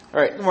All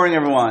right, good morning,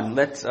 everyone.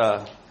 Let's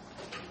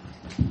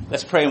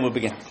pray and we'll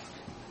begin.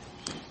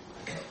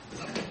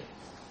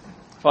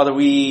 Father,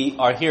 we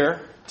are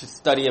here to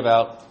study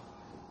about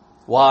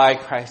why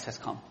Christ has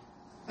come.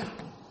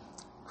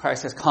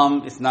 Christ has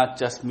come is not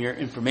just mere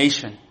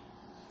information,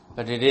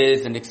 but it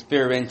is an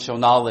experiential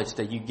knowledge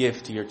that you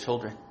give to your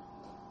children.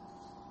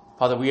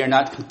 Father, we are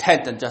not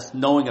content in just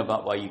knowing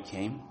about why you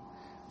came,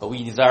 but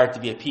we desire to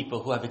be a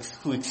people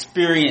who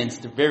experience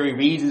the very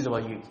reasons why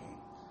you came.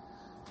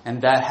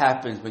 And that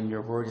happens when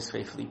your word is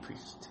faithfully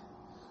preached.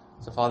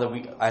 So Father,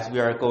 as we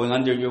are going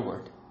under your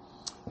word,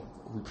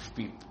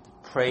 we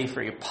pray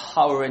for your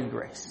power and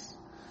grace,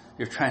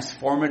 your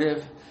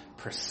transformative,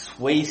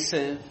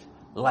 persuasive,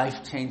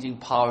 life-changing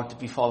power to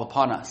befall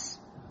upon us,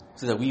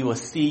 so that we will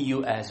see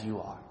you as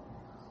you are.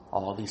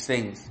 All these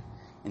things,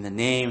 in the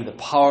name, the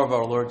power of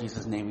our Lord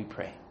Jesus' name we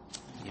pray.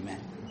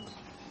 Amen.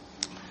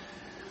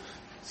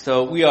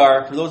 So we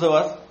are, for those of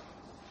us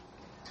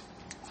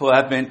who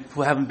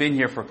haven't been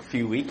here for a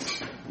few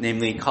weeks,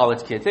 namely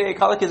college kids. Hey,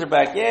 college kids are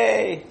back!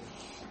 Yay!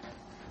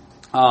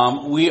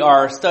 We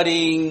are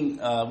studying.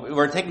 We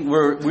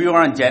were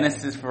on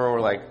Genesis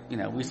for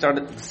we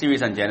started the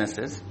series on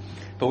Genesis,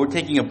 but we're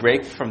taking a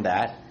break from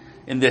that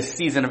in this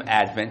season of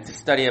Advent to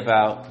study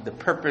about the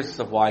purpose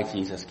of why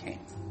Jesus came.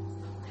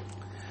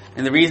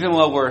 And the reason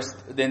why we're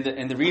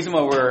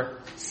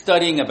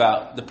studying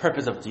about the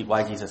purpose of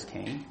why Jesus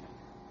came,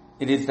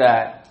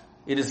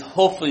 it is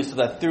hopefully so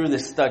that through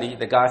this study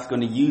that God's going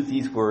to use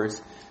these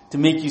words to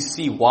make you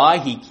see why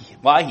he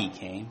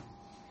came.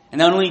 And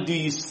not only do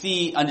you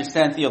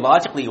understand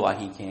theologically why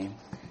he came,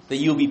 that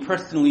you'll be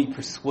personally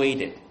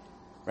persuaded,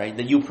 right?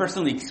 That you'll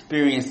personally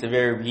experience the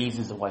very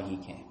reasons of why he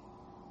came.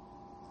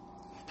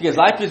 Because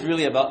life is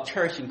really about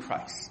cherishing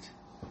Christ,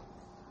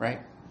 right?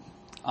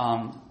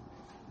 I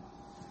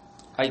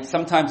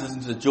sometimes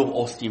listen to the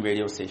Joel Osteen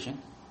radio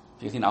station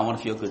because I want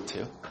to feel good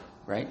too,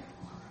 right?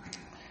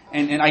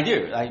 And I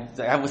do. I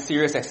have a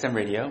Sirius XM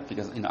radio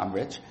because, I'm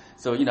rich.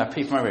 So, I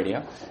pay for my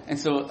radio. And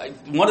so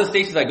one of the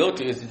stations I go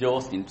to is the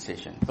Joel Osteen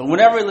station. But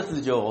whenever I listen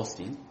to Joel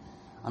Osteen,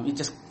 it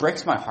just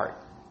breaks my heart.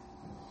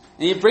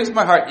 And it breaks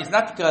my heart. It's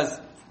not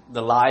because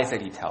the lies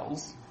that he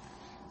tells.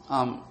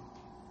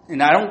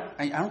 And I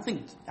don't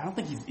think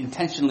he's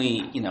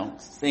intentionally,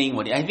 saying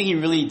I think he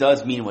really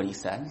does mean what he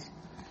says.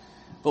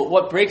 But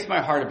what breaks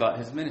my heart about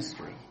his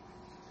ministry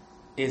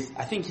is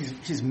I think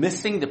he's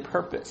missing the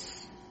purpose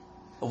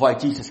of why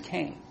Jesus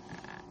came.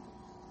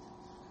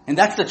 And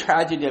that's the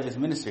tragedy of his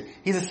ministry.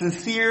 He's a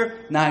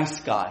sincere, nice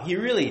guy. He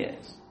really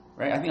is.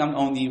 Right? I think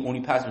I'm the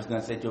only pastor who's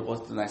going to say Joe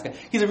Osteen is a nice guy.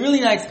 He's a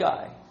really nice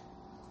guy.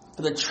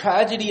 But the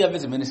tragedy of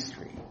his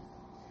ministry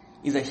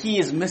is that he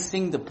is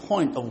missing the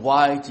point of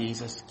why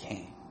Jesus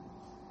came.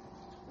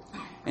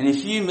 And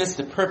if you miss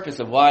the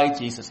purpose of why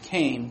Jesus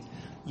came,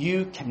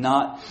 you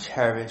cannot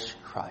cherish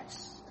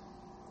Christ.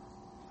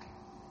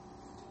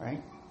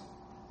 Right?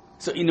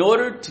 So in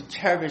order to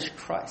cherish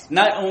Christ,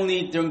 not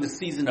only during the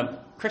season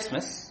of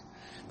Christmas,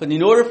 but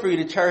in order for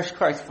you to cherish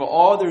Christ for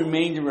all the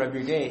remainder of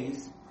your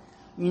days,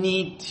 you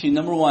need to,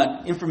 number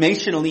one,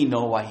 informationally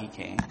know why he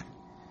came.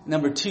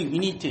 Number two, you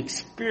need to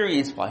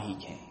experience why he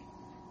came.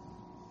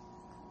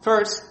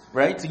 First,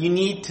 right, so you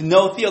need to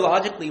know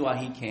theologically why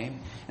he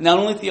came. And not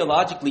only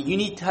theologically, you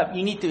need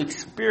to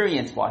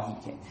experience why he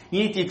came.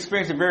 You need to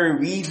experience the very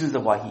reasons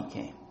of why he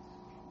came.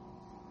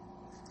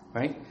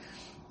 Right?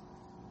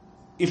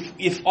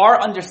 If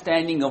our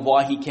understanding of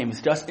why he came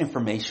is just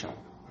information,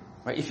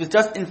 right? If it's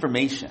just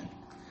information,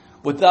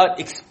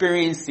 without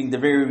experiencing the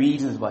very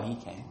reasons why he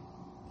came,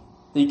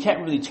 then you can't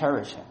really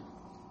cherish him.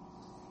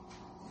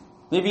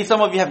 Maybe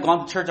some of you have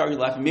gone to church all your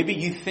life, and maybe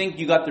you think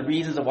you got the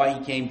reasons of why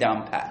he came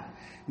down pat.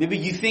 Maybe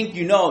you think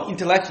you know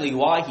intellectually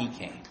why he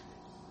came.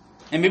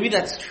 And maybe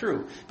that's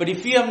true. But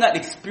if you have not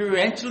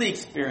experientially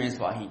experienced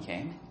why he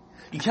came,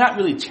 you cannot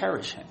really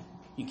cherish him.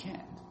 You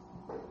can't.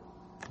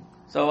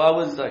 So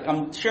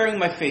I'm sharing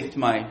my faith to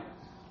my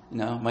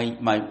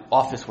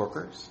office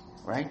workers,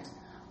 right?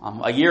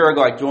 A year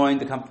ago, I joined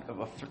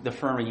the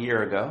firm a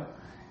year ago,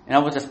 and I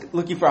was just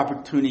looking for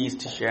opportunities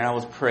to share, and I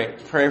was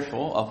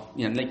prayerful of,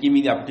 they give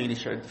me the opportunity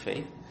to share the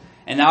faith.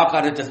 And now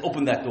God has just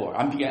opened that door.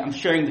 I'm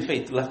sharing the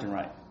faith left and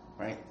right?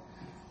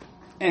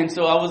 And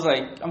so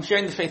I'm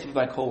sharing the faith with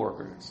my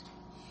coworkers.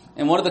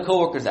 And one of the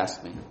coworkers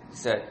asked me, he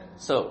said,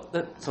 so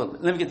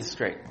let me get this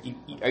straight.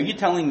 Are you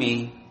telling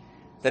me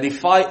that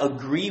if I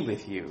agree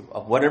with you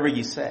of whatever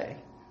you say,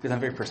 because I'm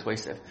very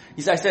persuasive,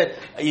 I said,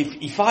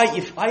 if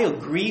I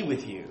agree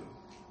with you,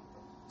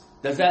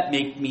 does that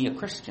make me a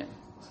Christian?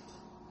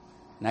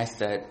 And I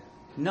said,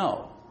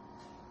 no.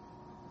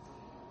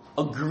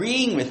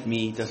 Agreeing with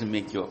me doesn't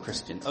make you a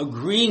Christian.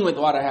 Agreeing with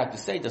what I have to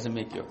say doesn't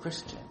make you a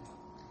Christian.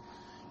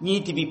 You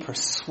need to be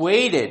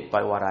persuaded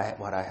by what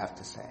I have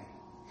to say.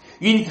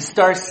 You need to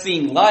start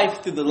seeing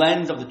life through the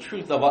lens of the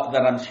truth that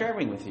I'm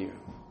sharing with you.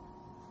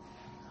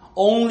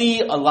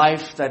 Only a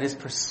life that is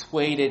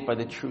persuaded by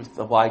the truth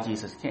of why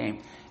Jesus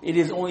came, it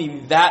is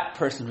only that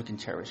person who can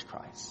cherish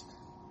Christ.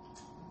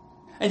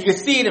 And you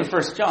can see it in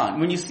 1 John.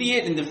 When you see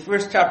it in the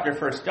first chapter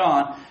of 1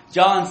 John,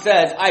 John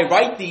says, I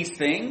write these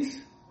things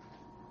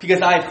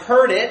because I've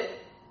heard it,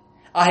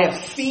 I have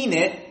seen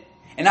it,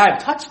 and I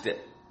have touched it.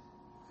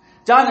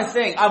 John is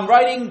saying, I'm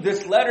writing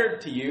this letter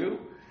to you,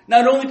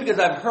 not only because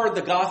I've heard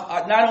the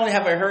gospel, not only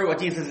have I heard what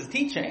Jesus is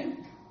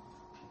teaching,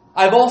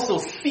 I've also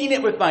seen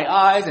it with my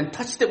eyes and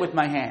touched it with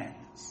my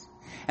hands.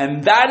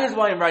 And that is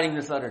why I'm writing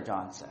this letter,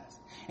 John says.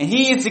 And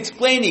he is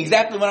explaining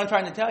exactly what I'm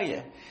trying to tell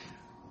you.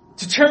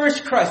 To cherish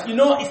Christ,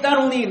 it's not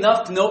only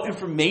enough to know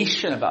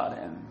information about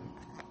Him.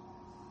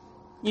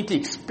 You need to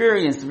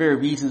experience the very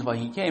reasons why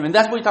He came. And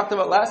that's what we talked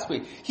about last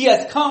week. He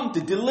has come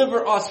to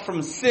deliver us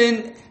from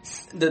sin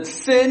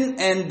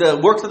and the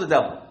works of the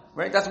devil.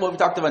 Right? That's what we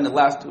talked about in the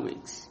last 2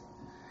 weeks.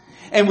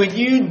 And when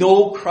you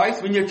know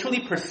Christ, when you're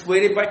truly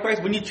persuaded by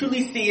Christ, when you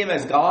truly see Him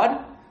as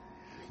God,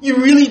 you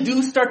really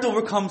do start to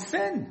overcome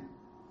sin.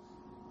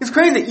 It's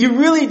crazy. You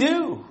really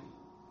do.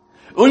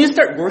 When you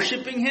start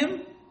worshiping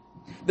Him,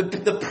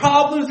 the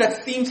problems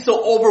that seem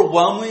so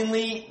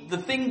overwhelmingly, the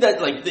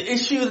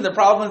issues and the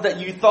problems that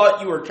you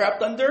thought you were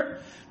trapped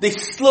under, they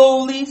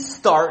slowly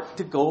start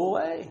to go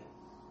away.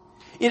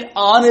 It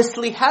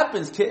honestly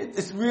happens, kids.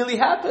 It really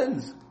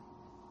happens.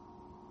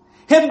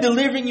 Him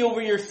delivering you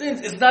over your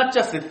sins is not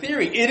just a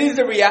theory. It is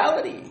a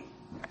reality.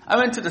 I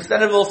went to the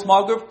Centerville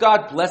small group.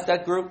 God bless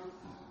that group.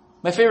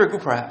 My favorite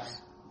group,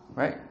 perhaps.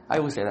 Right? I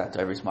always say that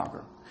to every small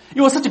group.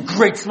 It was such a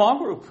great small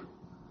group.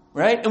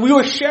 Right? And we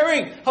were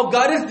sharing how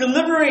God is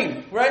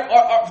delivering. Right?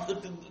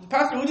 The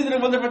pastor who did a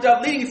wonderful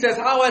job leading says,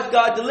 how has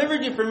God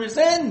delivered you from your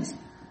sins?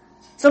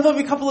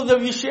 A couple of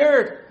them you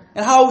shared.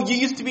 And how you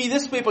used to be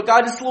this way, but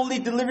God is slowly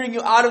delivering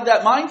you out of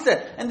that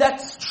mindset. And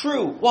that's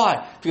true.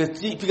 Why?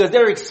 Because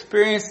they're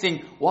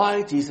experiencing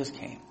why Jesus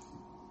came.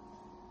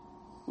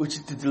 Which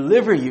is to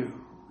deliver you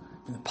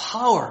from the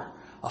power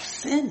of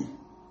sin.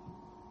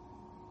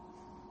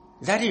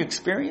 Is that your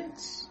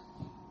experience?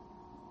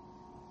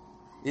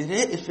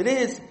 If it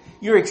is,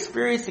 you're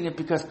experiencing it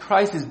because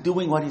Christ is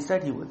doing what He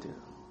said He would do.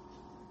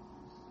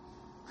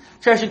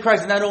 Cherishing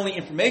Christ is not only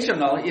informational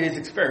knowledge, it is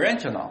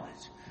experiential knowledge.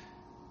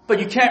 But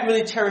you can't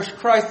really cherish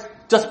Christ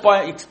just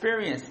by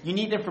experience. You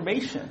need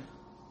information.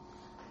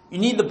 You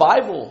need the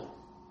Bible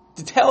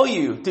to tell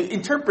you, to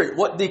interpret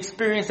what the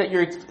experience that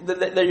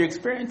you're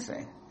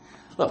experiencing.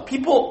 Look,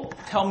 people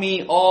tell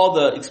me all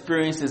the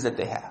experiences that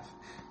they have.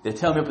 They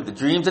tell me about the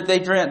dreams that they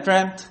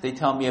dreamt. They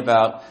tell me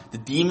about the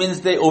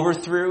demons they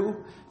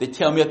overthrew. They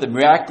tell me about the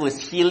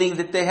miraculous healings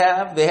that they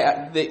have.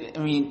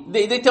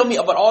 They tell me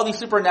about all these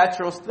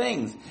supernatural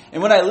things.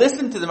 And when I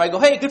listen to them, I go,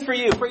 hey, good for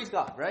you. Praise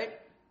God, right?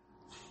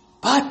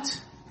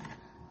 But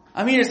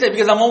I'm here to say,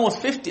 because I'm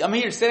almost 50, I'm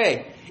here to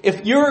say,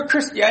 if your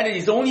Christianity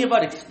is only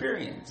about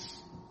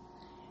experience,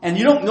 and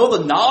you don't know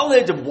the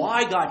knowledge of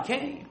why God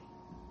came,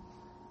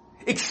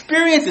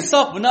 experience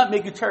itself will not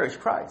make you cherish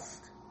Christ.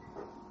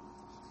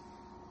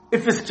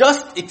 If it's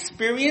just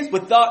experience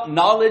without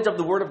knowledge of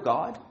the Word of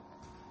God,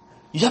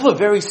 you have a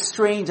very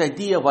strange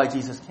idea why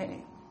Jesus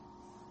came.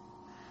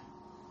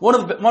 One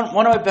of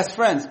my best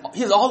friends,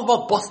 he's all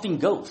about busting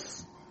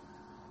ghosts.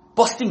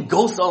 Busting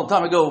ghosts all the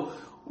time. I go,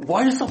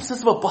 why are you so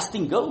obsessed about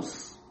busting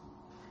ghosts?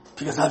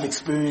 Because I've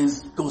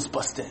experienced ghost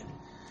busting.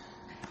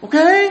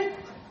 Okay?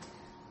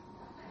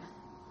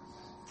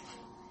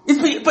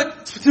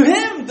 But to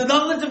him, the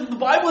knowledge of the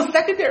Bible is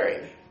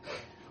secondary.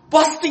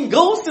 Busting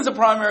ghosts is a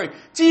primary.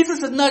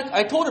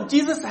 I told him,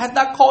 Jesus has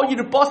not called you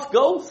to bust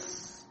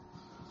ghosts.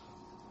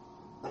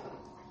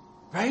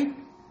 Right?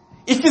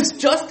 If it's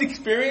just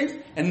experience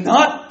and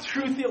not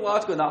true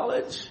theological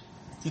knowledge,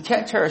 you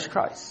can't cherish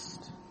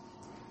Christ.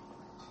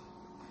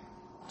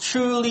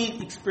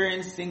 Truly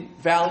experiencing,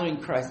 valuing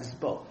Christ is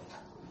both.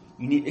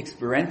 You need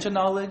experiential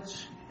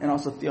knowledge and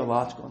also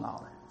theological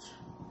knowledge.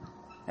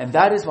 And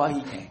that is why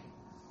He came.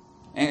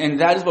 And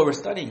that is why we're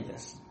studying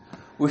this.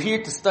 We're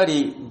here to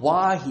study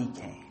why He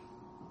came.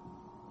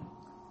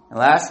 In the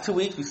last 2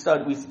 weeks we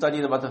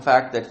studied about the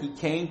fact that He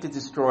came to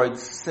destroy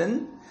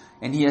sin,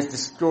 and He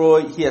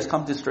has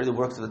come to destroy the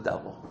works of the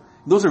devil.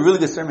 Those are really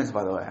good sermons,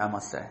 by the way, I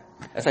must say.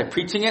 As I'm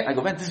preaching it, I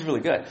go, man, this is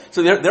really good.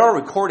 So they're all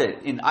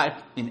recorded in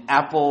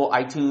Apple,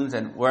 iTunes,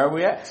 and where are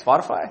we at?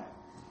 Spotify?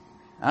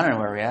 I don't know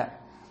where we're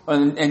at.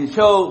 And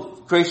he'll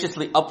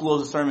graciously upload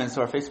the sermons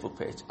to our Facebook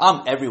page.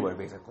 I'm everywhere,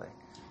 basically.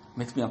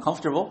 Makes me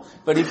uncomfortable.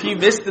 But if you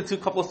missed the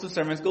couple of two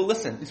sermons, go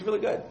listen. It's really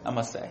good, I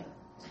must say.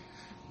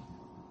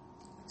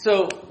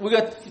 So what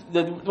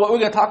we're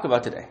going to talk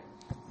about today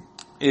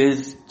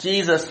is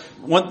Jesus.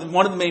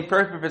 One of the main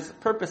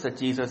purpose that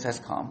Jesus has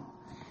come.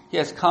 He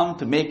has come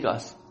to make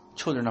us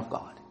children of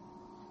God.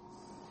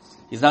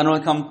 He's not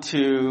only come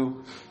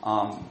to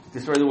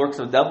destroy the works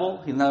of the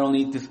devil. He's not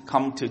only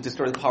come to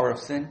destroy the power of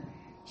sin.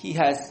 He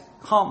has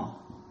come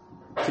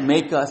to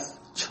make us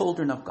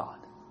children of God.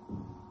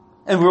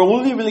 And we're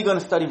only really going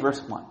to study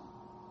verse 1.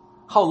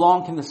 How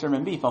long can the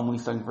sermon be if I'm only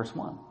studying verse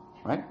 1?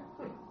 Right?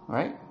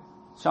 Right?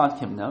 Sean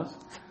Kim knows.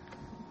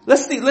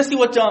 Let's see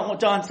what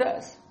John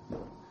says.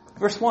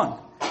 Verse 1.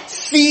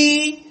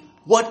 See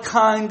what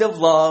kind of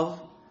love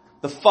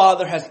the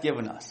Father has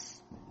given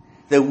us,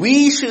 that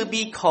we should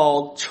be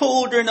called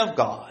children of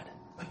God.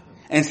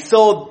 And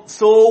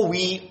so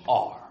we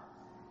are.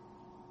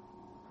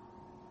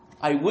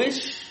 I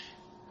wish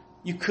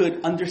you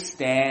could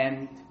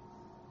understand,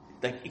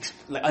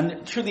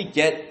 truly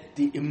get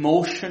the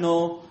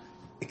emotional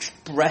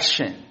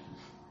expression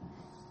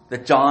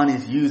that John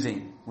is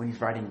using when he's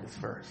writing this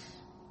verse.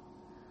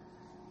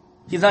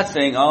 He's not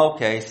saying, oh,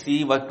 okay,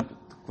 see what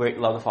great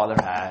love the Father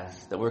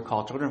has, that we're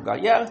called children of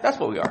God. Yeah, that's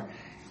what we are.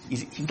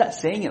 He's not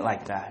saying it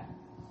like that.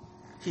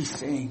 He's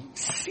saying,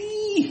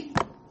 see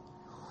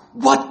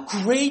what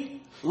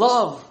great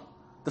love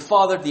the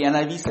Father, the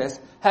NIV says,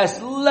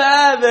 has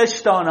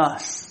lavished on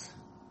us.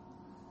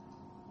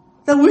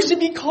 That we should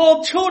be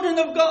called children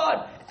of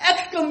God.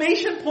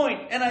 Exclamation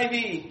point,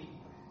 NIV.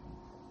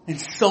 And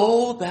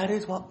so that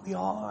is what we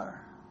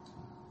are.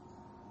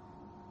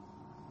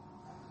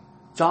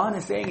 John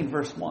is saying in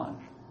verse 1,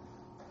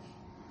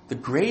 the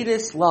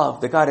greatest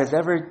love that God has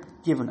ever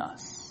given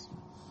us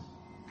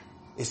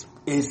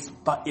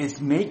is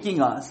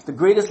making us, the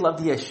greatest love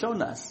He has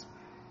shown us,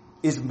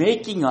 is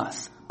making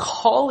us,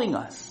 calling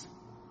us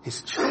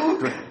His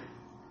children.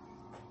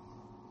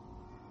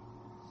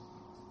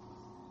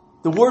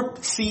 The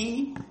word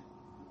see,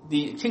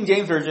 the King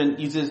James Version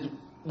uses the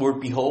word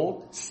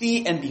behold,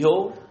 see and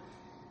behold.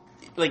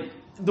 Like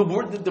the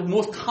word, the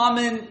most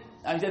common,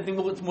 I think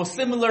the most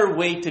similar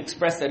way to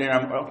express that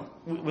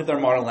with our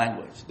modern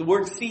language. The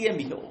word see and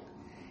behold.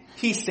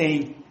 He's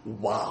saying,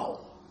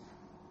 wow.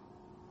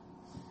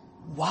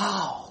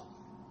 Wow.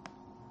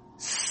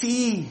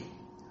 See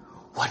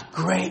what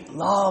great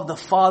love the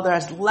Father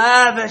has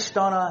lavished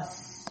on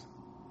us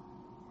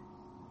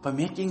by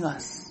making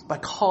us, by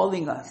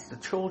calling us the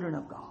children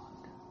of God.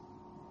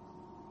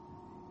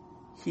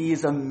 He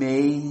is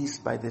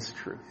amazed by this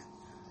truth.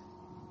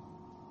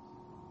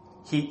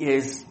 He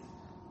is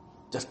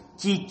just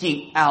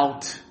geeking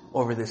out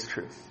over this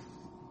truth.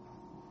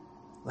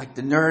 Like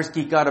the nerds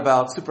geek out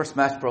about Super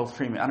Smash Bros.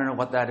 Premium. I don't know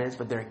what that is,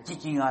 but they're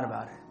geeking out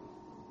about it.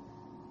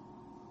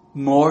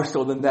 More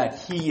so than that,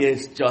 he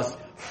is just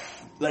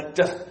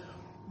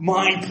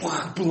mind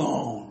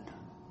blown.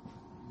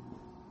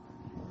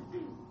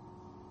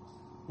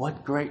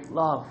 What great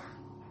love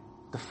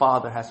the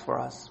Father has for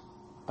us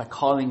by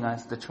calling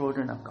us the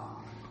children of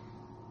God.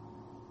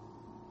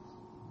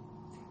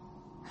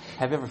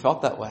 Have you ever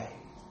felt that way?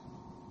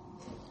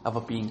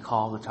 Of being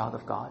called a child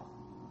of God?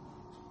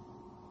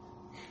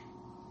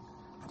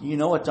 Do you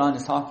know what John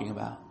is talking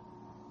about?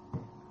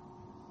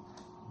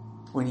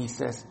 When he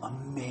says,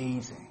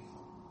 amazing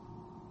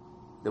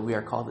that we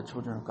are called the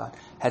children of God.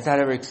 Have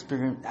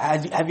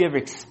you ever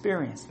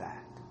experienced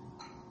that?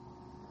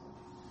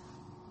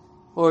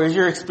 Or is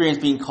your experience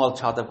being called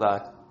child of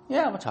God?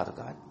 Yeah, I'm a child of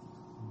God.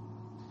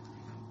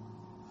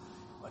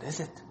 What is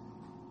it?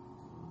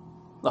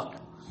 Look,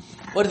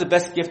 what is the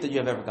best gift that you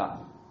have ever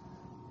gotten?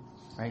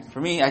 Right?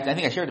 For me, I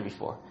think I shared it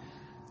before.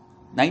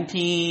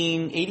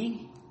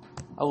 1980,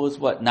 I was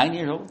 9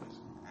 years old?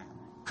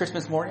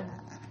 Christmas morning,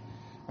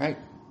 right?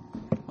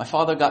 My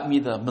father got me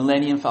the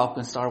Millennium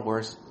Falcon Star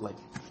Wars, like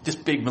this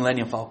big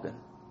Millennium Falcon.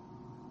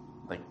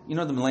 Like, you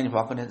know the Millennium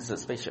Falcon is a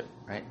spaceship,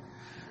 right?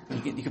 You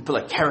can put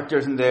like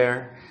characters in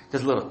there.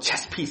 There's a little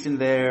chess piece in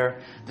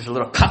there. There's a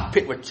little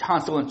cockpit where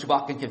Han Solo and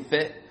Chewbacca can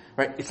fit,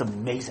 right? It's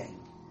amazing.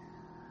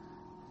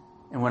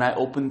 And when I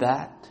opened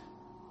that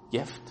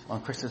gift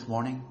on Christmas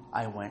morning,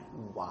 I went,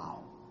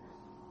 wow.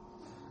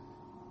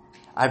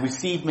 I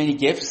received many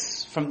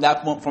gifts from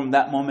that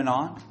moment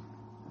on,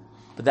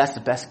 but that's the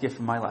best gift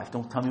of my life.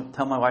 Don't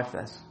tell my wife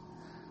this.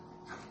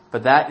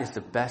 But that is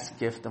the best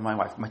gift of my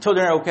wife. My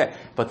children are okay,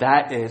 but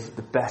that is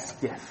the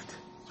best gift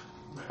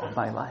of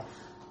my life.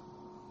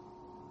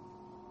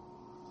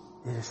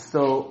 It is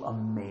so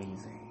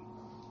amazing.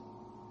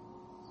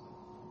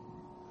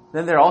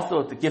 Then there are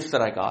also the gifts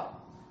that I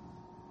got,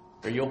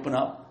 where you open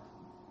up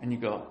and you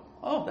go,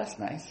 oh, that's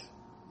nice.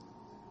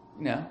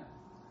 You know,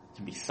 it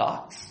can be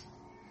socks.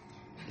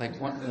 Like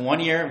one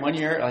year,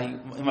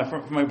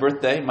 for my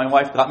birthday, my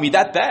wife got me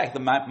that bag,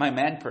 my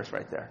man purse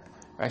right there.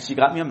 Right? She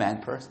got me a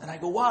man purse, and I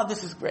go, wow,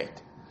 this is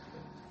great.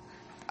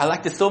 I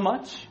liked it so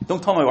much.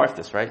 Don't tell my wife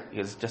this, right?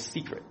 Because it's just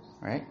secret,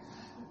 right?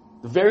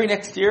 The very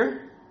next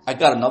year, I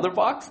got another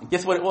box, and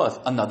guess what it was?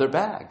 Another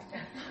bag.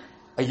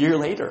 A year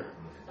later.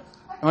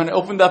 And when I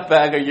opened that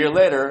bag a year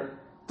later,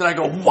 then I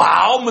go,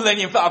 wow,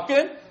 Millennium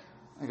Falcon.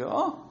 I go,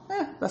 oh,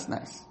 that's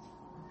nice.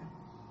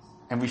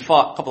 And we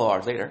fought a couple of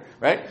hours later,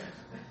 right?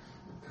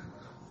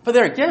 But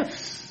there are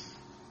gifts.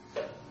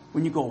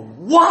 When you go,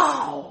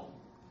 wow!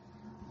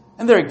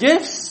 And there are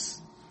gifts.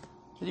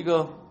 And you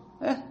go,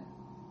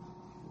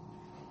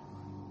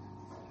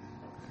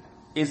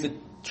 Is it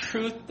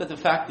truth that the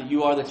fact that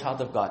you are the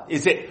child of God,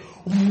 is it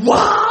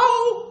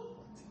wow?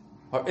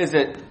 Or is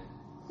it,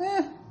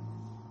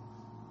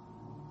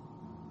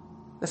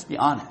 Let's be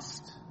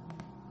honest.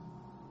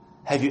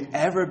 Have you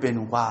ever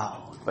been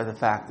wowed by the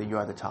fact that you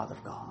are the child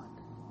of God?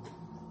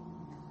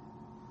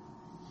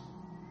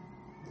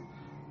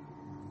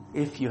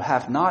 If you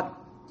have not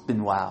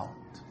been wowed,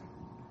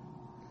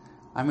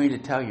 I'm here to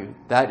tell you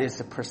that is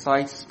the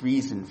precise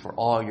reason for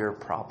all your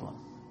problems.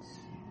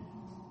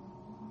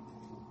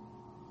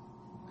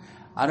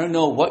 I don't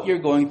know what you're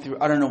going through.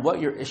 I don't know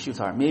what your issues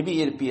are.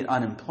 Maybe it be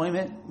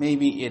unemployment.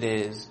 Maybe it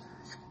is,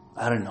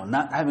 I don't know,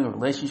 not having a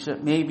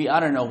relationship. Maybe,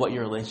 I don't know what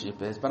your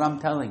relationship is. But I'm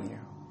telling you,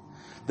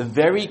 the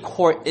very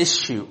core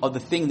issue of the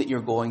thing that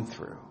you're going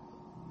through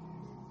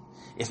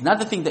is not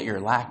the thing that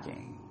you're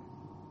lacking.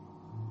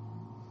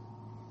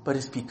 But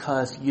it's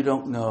because you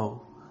don't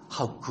know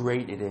how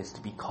great it is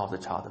to be called a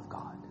child of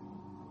God.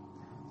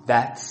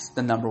 That's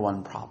the number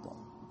one problem.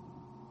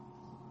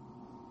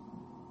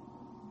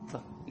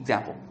 So,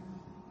 example.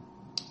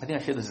 I think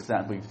I shared this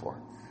example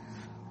before.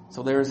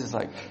 So there was this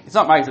it's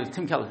not my example, it's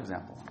Tim Keller's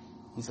example.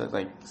 He said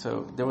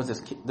so there was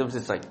this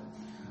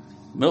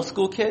middle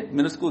school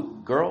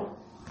girl,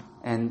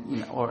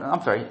 and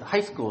high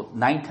school,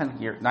 9th,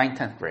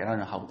 10th grade. I don't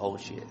know how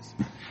old she is.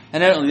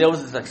 And then there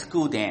was this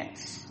school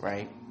dance,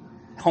 right?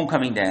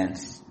 Homecoming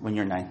dance when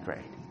you're 9th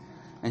grade.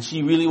 And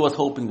she really was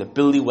hoping that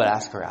Billy would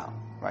ask her out,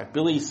 right?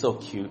 Billy's so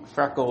cute,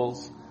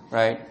 freckles,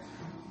 right?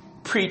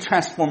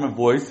 Pre-transformer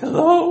voice,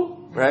 hello,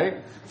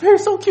 right? They're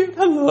so cute,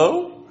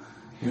 hello.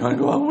 You want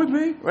to go out with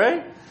me,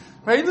 right?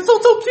 Right? They're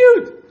so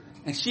cute.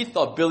 And she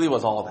thought Billy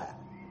was all that,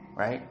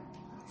 right?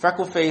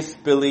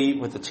 Freckle-faced Billy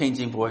with a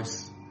changing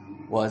voice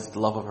was the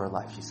love of her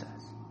life, she says.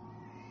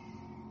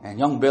 And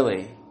young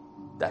Billy,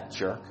 that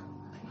jerk,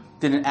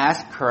 didn't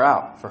ask her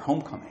out for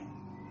homecoming.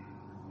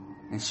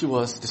 And she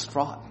was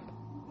distraught,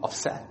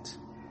 upset,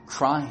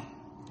 crying.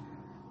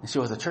 And she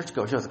was a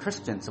churchgoer. She was a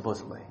Christian,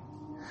 supposedly.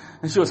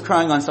 And she was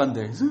crying on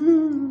Sundays.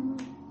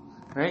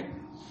 Right?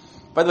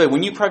 By the way,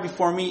 when you cry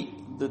before me,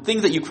 the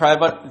things that you cry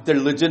about, they're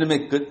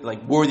legitimate, good,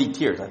 worthy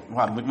tears.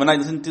 When I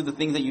listen to the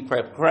things that you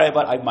cry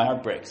about, my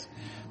heart breaks.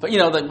 But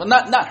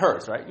not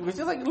hers, right? It was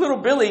just little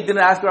Billy didn't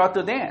ask her out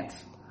to dance.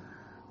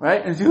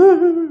 Right?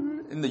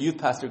 And the youth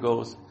pastor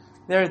goes,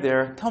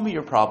 there, tell me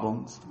your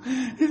problems.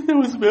 There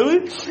was Billy,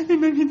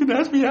 and then he didn't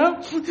ask me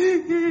out.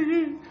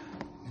 And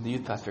the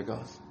youth pastor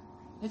goes,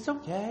 it's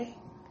okay.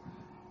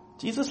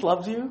 Jesus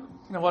loves you.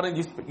 What are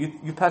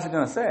youth pastor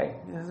going to say?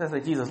 He says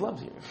that Jesus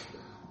loves you.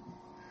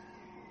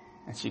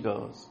 And she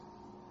goes,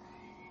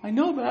 I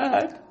know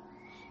that,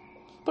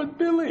 but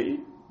Billy,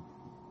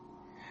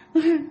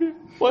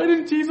 why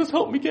didn't Jesus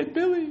help me get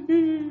Billy?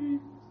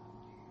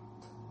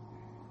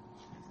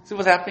 See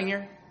what's happening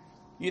here?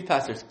 Youth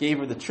pastors gave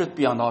her the truth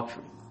beyond all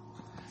truth.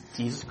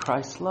 Jesus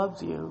Christ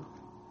loves you.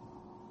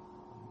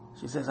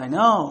 She says, I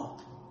know.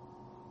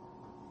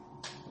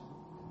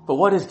 But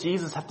what does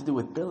Jesus have to do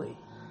with Billy?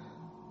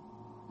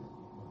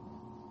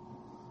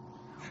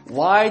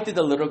 Why did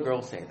the little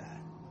girl say that?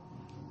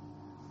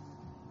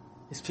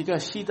 It's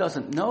because she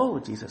doesn't know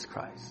Jesus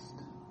Christ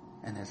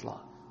and His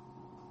love.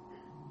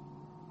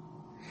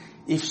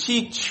 If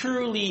she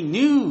truly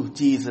knew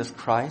Jesus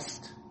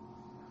Christ,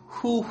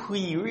 who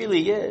He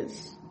really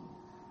is,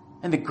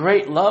 and the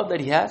great love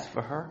that He has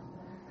for her,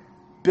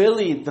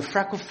 Billy, the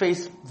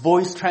freckle-faced,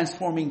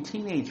 voice-transforming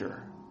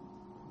teenager,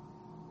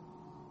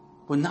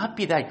 would not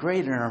be that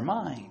great in her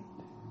mind.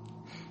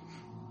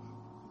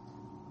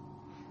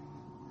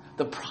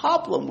 The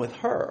problem with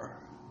her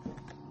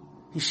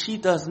is she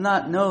does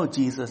not know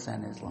Jesus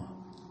and His love.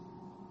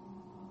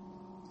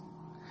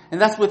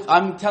 And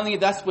I'm telling you,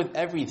 that's with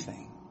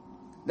everything.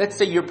 Let's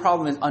say your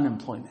problem is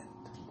unemployment.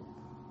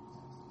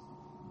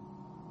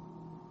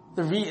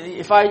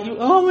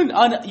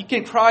 You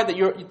can cry that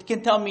you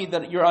can tell me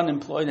that you're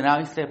unemployed, and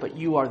I say, but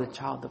you are the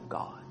child of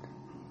God.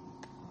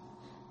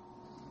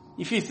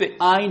 If you say,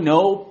 I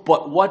know,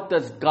 but what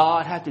does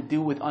God have to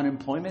do with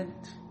unemployment?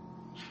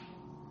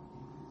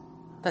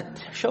 That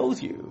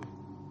shows you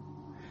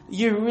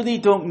really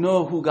don't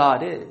know who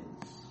God is.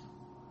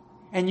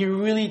 And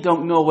you really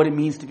don't know what it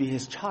means to be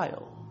His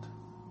child.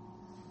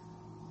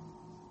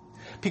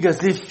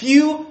 Because if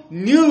you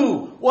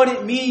knew what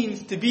it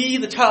means to be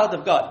the child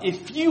of God,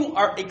 if you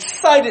are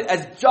excited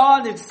as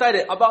John is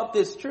excited about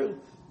this truth,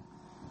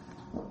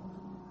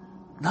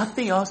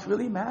 nothing else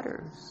really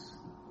matters.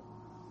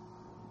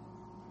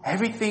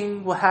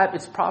 Everything will have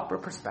its proper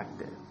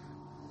perspective.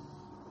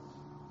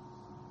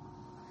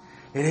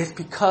 It is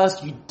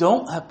because you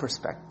don't have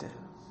perspective.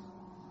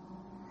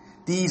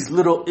 These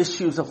little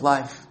issues of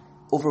life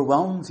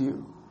overwhelms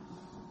you.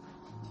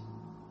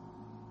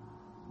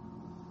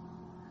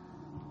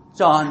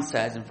 John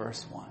says in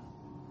verse 1,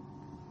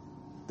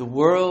 the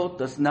world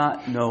does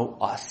not know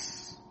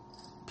us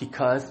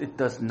because it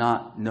does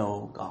not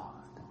know God.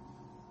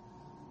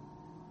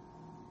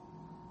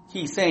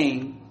 He's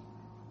saying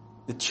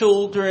the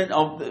children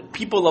of the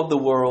people of the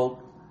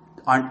world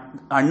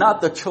are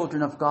not the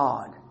children of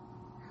God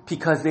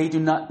because they do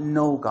not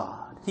know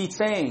God. He's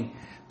saying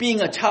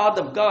being a child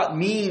of God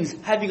means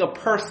having a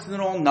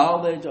personal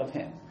knowledge of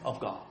Him, of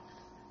God.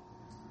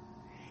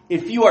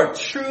 If you are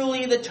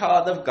truly the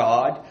child of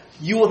God,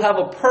 you will have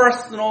a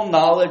personal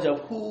knowledge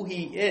of who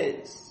He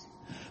is.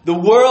 The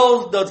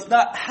world does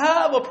not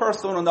have a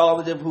personal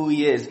knowledge of who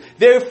He is.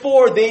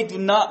 Therefore, they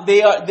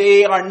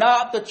are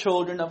not the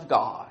children of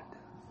God.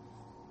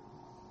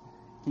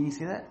 Can you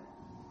see that?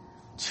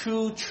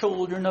 true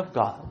children of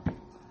God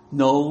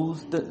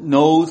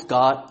knows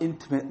God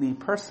intimately,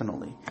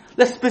 personally.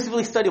 Let's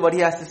specifically study what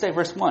he has to say.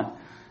 Verse 1,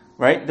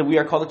 right? That we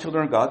are called the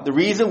children of God. The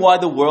reason why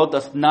the world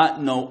does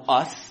not know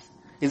us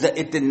is that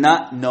it did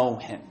not know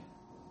him.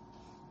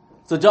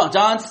 So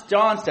John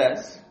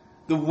says,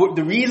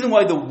 the reason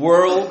why the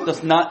world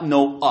does not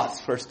know us,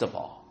 first of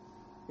all,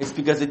 is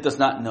because it does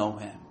not know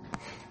him.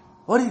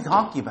 What is he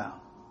talking about?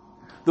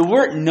 The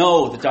word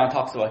know that John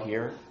talks about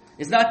here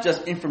is not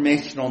just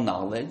informational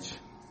knowledge,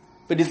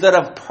 but is that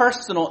of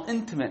personal,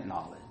 intimate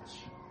knowledge.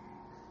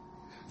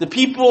 The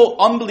people,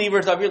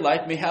 unbelievers of your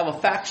life, may have a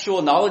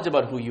factual knowledge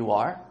about who you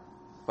are,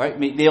 right?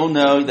 They'll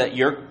know that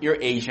you're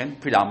Asian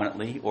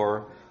predominantly,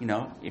 or,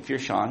 if you're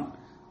Sean,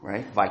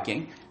 right?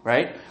 Viking,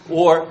 right?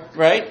 Or,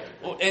 right?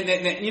 And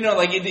then, you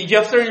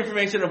have certain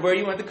information of where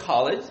you went to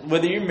college,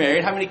 whether you're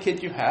married, how many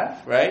kids you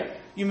have, right?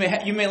 You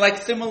may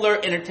like similar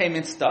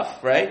entertainment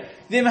stuff, right?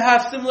 They may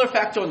have similar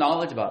factual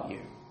knowledge about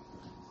you.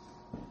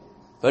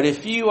 But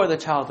if you are the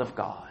child of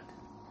God,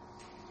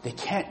 they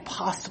can't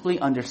possibly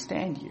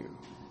understand you.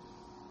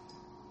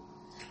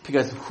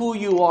 Because who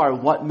you are,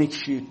 what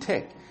makes you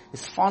tick,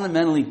 is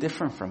fundamentally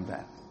different from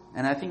them.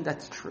 And I think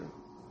that's true.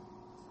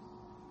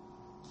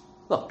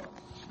 Look,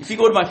 if you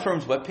go to my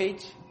firm's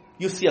webpage,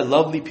 you'll see a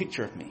lovely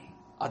picture of me.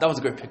 Oh, that was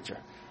a great picture.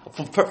 A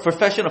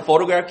professional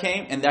photograph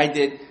came, and I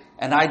did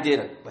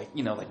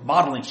a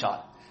modeling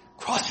shot.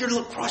 Cross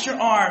your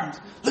arms.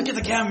 Look at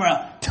the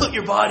camera. Tilt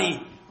your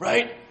body.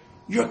 Right?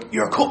 You're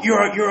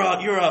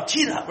a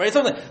cheetah. Right?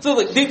 So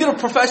they did a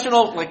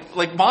professional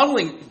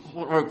modeling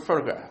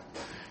photograph,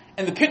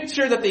 and the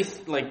picture that they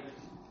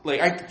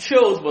I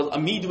chose was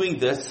me doing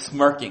this,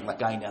 smirking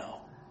like I know.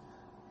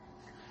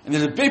 And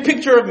there's a big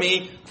picture of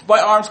me, my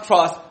arms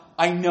crossed.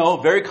 I know,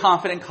 very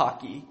confident,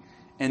 cocky,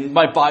 and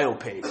my bio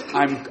page.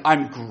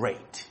 I'm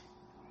great.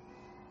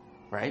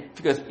 Right?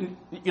 Because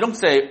you don't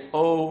say,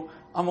 "Oh,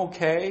 I'm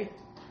okay,"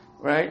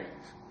 right?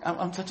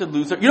 I'm such a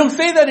loser. You don't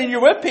say that in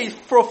your webpage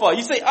profile.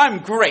 You say, "I'm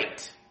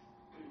great."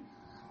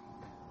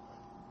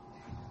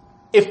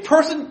 If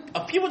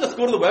people just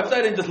go to the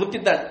website and just look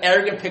at that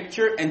arrogant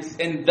picture and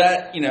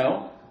that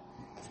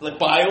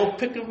bio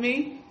pic of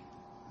me,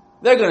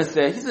 they're going to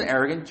say, "He's an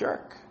arrogant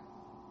jerk."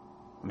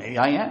 Maybe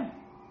I am.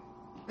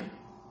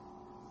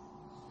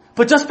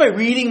 But just by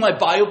reading my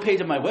bio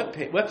page on my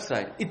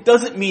website, it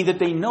doesn't mean that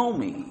they know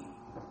me.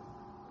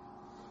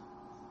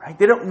 Right?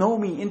 They don't know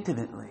me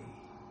intimately.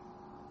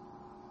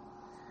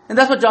 And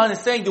that's what John is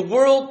saying. The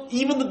world,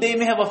 even though they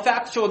may have a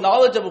factual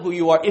knowledge of who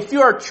you are, if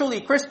you are truly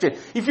a Christian,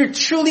 if you're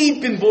truly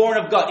been born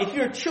of God, if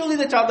you're truly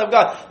the child of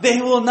God, they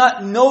will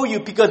not know you,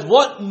 because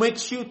what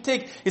makes you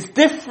tick is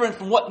different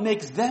from what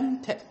makes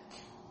them tick.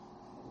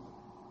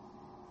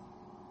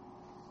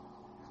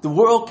 The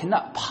world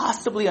cannot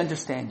possibly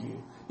understand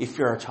you if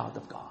you're a child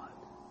of God.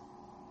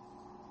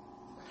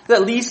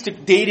 That leads to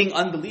dating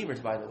unbelievers,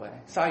 by the way.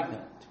 Side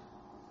note.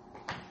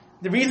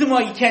 The reason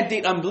why you can't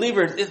date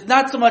unbelievers is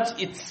not so much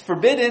it's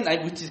forbidden,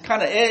 which it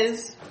kind of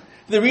is.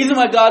 The reason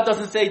why God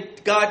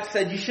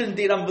said you shouldn't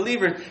date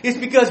unbelievers is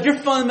because you're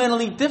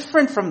fundamentally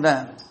different from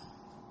them.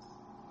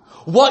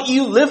 What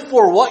you live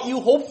for, what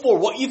you hope for,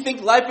 what you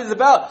think life is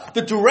about,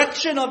 the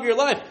direction of your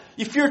life.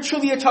 If you're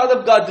truly a child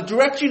of God, the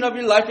direction of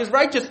your life is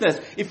righteousness.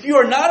 If you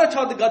are not a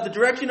child of God, the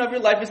direction of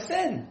your life is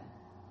sin.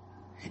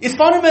 It's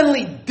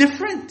fundamentally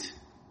different.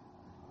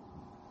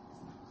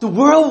 The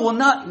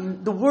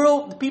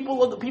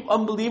people,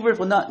 unbelievers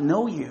will not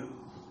know you.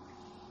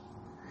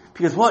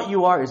 Because what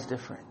you are is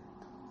different.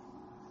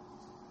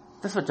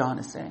 That's what John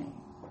is saying.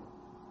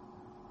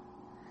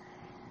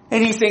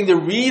 And he's saying the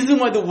reason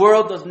why the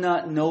world does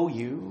not know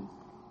you,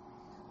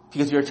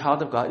 because you're a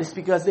child of God, is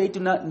because they do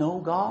not know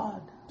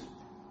God.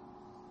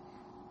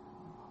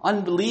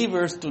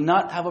 Unbelievers do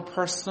not have a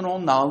personal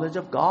knowledge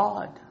of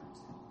God.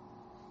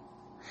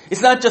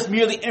 It's not just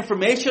merely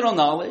informational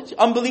knowledge.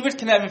 Unbelievers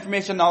can have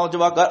informational knowledge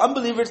about God.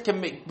 Unbelievers can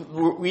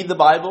read the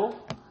Bible.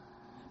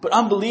 But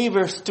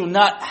unbelievers do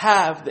not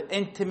have the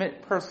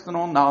intimate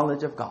personal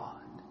knowledge of God.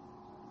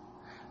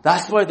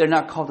 That's why they're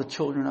not called the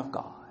children of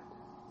God.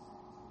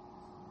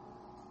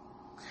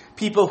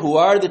 People who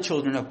are the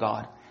children of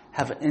God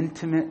have an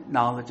intimate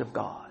knowledge of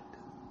God.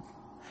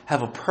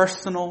 Have a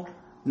personal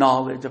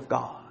knowledge of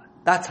God.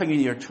 That's how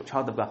you're a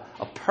child of God.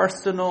 A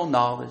personal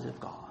knowledge of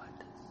God.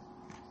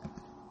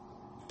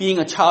 Being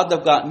a child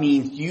of God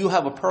means you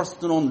have a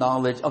personal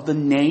knowledge of the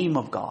name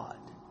of God.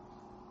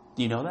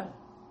 Do you know that?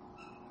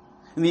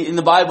 In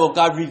the Bible,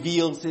 God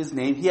reveals His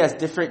name. He has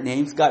different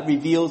names. God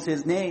reveals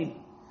His name.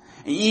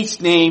 And each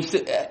name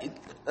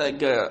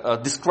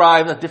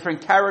describes a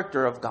different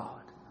character of God.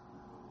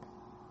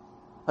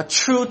 A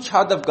true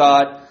child of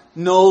God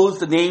knows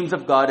the names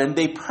of God, and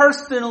they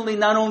personally,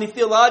 not only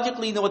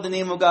theologically know what the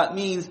name of God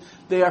means,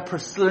 they are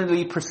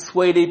personally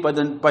persuaded by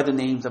the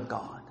names of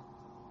God.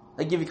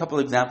 I'll give you a couple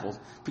of examples.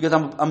 Because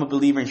I'm a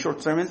believer in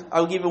short sermons,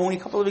 I'll give you only a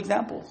couple of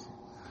examples.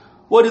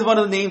 What is one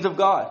of the names of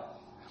God?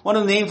 One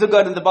of the names of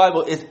God in the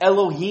Bible is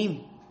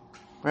Elohim.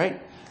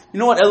 Right? You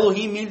know what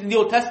Elohim means in the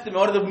Old Testament?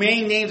 One of the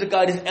main names of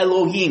God is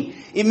Elohim.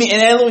 And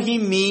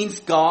Elohim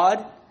means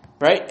God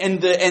right?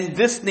 And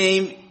this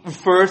name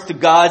refers to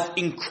God's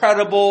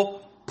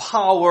incredible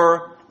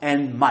power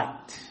and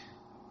might.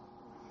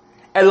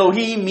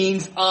 Elohim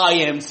means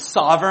I am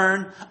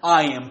sovereign,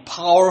 I am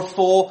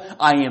powerful,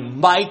 I am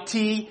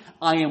mighty,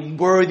 I am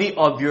worthy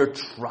of your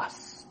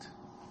trust.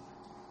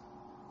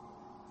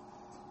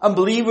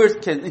 Unbelievers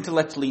can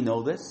intellectually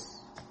know this,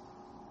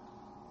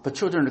 but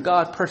children of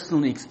God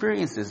personally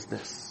experiences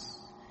this.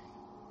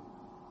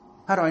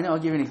 How do I know? I'll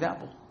give you an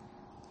example.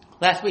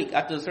 Last week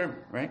after the sermon,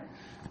 right?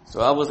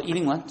 So I was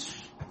eating lunch,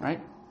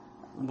 right?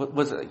 It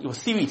was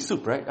seaweed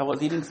soup, right? I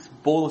was eating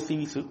a bowl of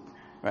seaweed soup,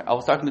 right? I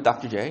was talking to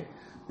Dr. J.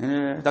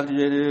 Dr.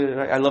 J,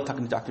 right? I love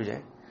talking to Dr.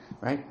 J,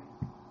 right?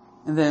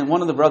 And then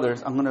one of the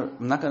brothers, I'm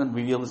not gonna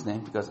reveal his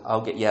name because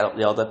I'll get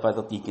yelled at by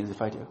the deacons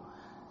if I do.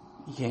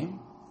 He came.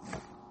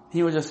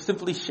 He was just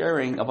simply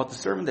sharing about the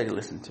sermon that he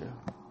listened to.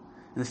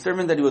 And the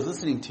sermon that he was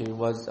listening to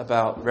was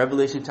about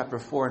Revelation chapter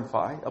 4 and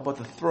 5, about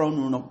the throne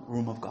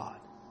room of God.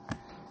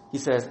 He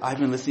says, I've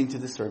been listening to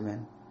this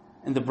sermon,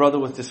 and the brother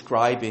was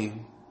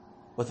describing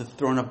what the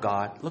throne of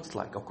God looks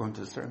like according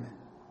to the sermon.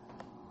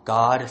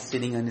 God is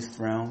sitting on his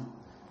throne.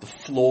 The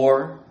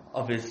floor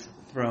of his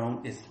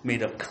throne is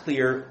made of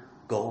clear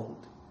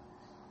gold.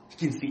 He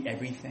can see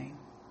everything,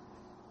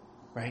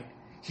 right?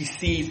 He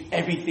sees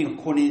everything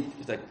according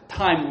to the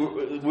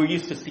time. We're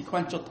used to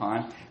sequential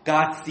time.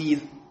 God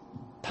sees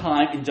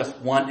time in just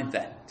one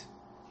event.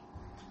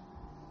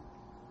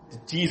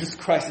 Jesus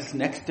Christ is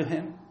next to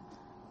him,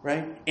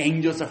 right?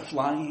 Angels are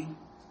flying.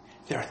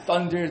 There are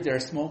thunders, there are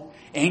smoke.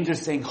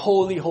 Angels saying,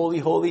 holy, holy,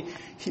 holy.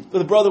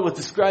 The brother was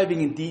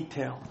describing in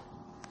detail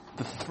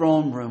the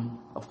throne room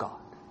of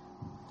God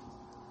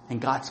and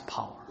God's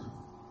power.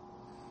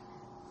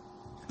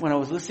 When I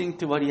was listening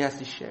to what he has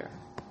to share,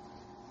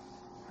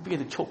 I began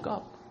to choke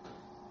up.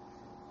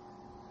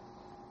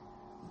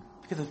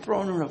 Because the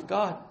throne room of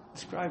God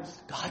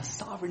describes God's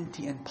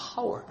sovereignty and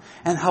power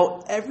and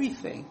how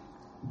everything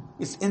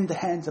is in the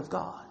hands of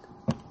God.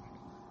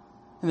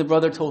 And the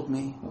brother told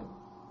me,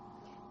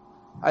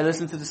 I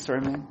listened to the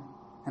sermon,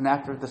 and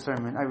after the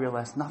sermon, I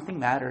realized nothing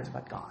matters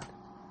but God.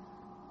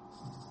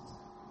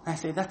 And I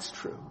say, that's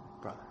true,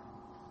 brother.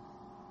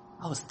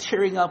 I was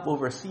tearing up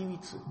over a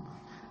seaweed soup.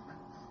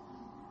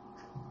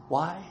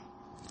 Why?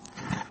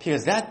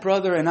 Because that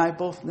brother and I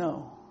both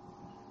know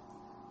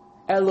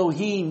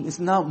Elohim is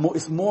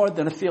more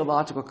than a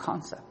theological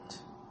concept.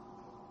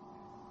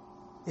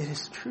 It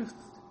is truth.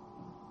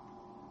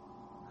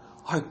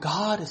 Our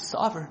God is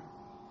sovereign.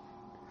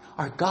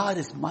 Our God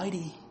is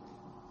mighty.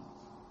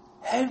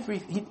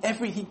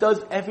 He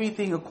does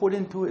everything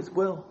according to his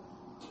will.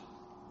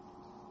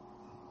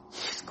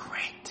 He's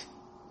great.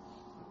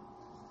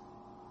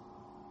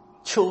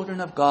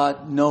 Children of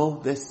God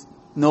know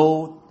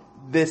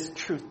this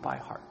truth by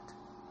heart.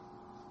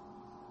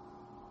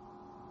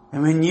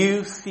 And when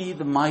you see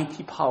the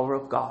mighty power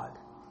of God,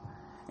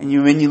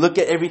 and when you look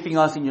at everything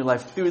else in your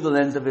life through the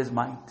lens of his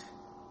might,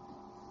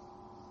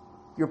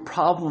 your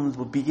problems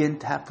will begin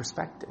to have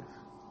perspective.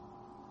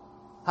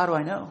 How do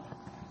I know?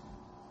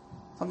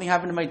 Something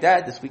happened to my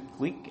dad this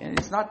week, and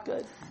it's not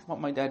good what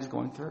my dad is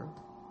going through.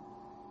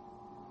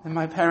 And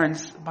my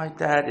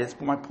dad is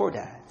my poor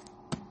dad.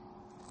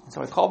 And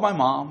so I called my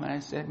mom and I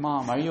said,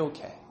 Mom, are you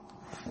okay?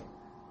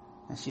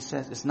 And she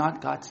says, it's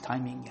not God's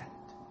timing yet.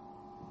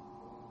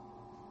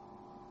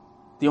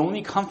 The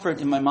only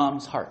comfort in my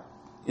mom's heart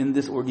in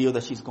this ordeal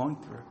that she's going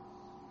through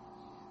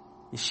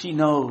is she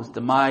knows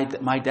that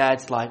my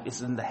dad's life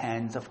is in the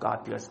hands of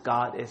God because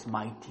God is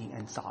mighty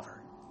and sovereign.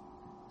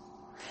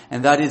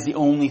 And that is the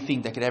only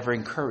thing that could ever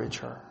encourage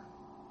her.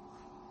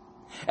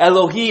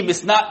 Elohim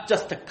is not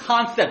just a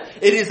concept.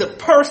 It is a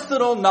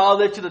personal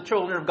knowledge of the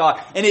children of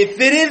God. And if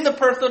it is the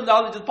personal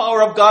knowledge of the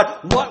power of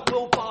God, what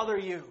will bother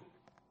you?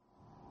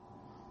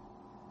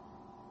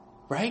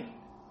 Right?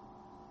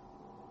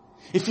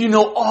 If you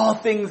know all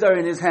things are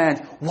in his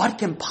hands, what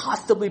can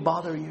possibly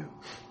bother you?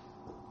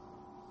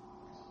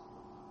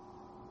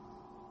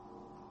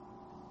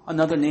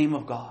 Another name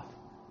of God.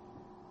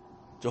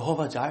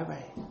 Jehovah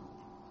Jireh.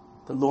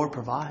 The Lord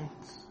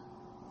provides.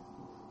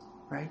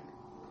 Right?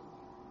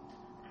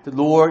 The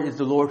Lord is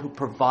the Lord who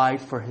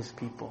provides for his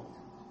people.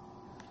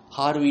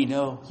 How do we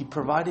know? He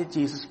provided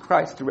Jesus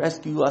Christ to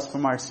rescue us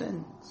from our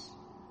sins.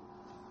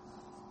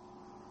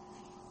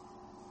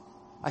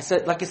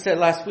 Like I said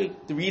last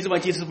week, the reason why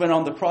Jesus went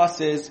on the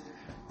cross is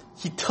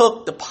he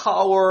took the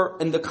power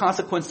and the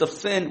consequence of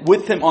sin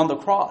with him on the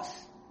cross.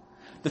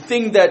 The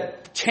thing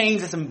that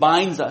chains us and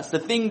binds us, the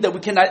thing that we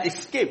cannot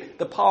escape,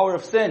 the power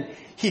of sin,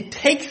 he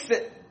takes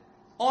it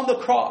on the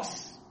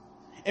cross.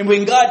 And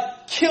when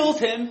God kills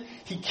him,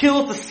 he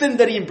kills the sin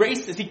that he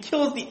embraces. He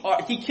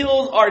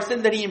kills our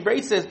sin that he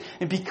embraces.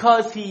 And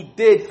because he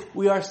did,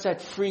 we are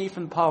set free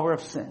from the power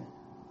of sin.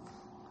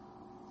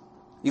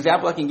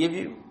 Example I can give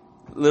you,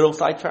 little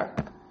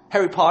sidetrack.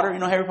 Harry Potter, you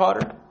know Harry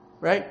Potter?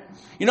 Right?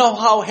 You know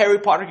how Harry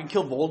Potter can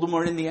kill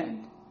Voldemort in the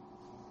end?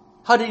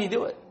 How did he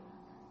do it?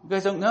 You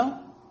guys don't know?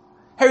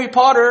 Harry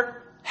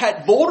Potter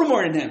had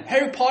Voldemort in him.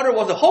 Harry Potter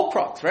was a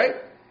Horcrux, right?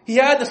 He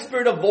had the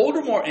spirit of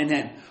Voldemort in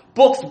him.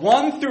 Books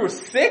 1 through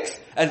 6,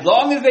 as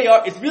long as they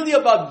are, it's really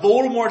about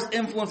Voldemort's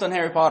influence on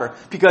Harry Potter.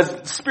 Because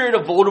the spirit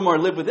of Voldemort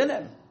lived within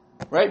him.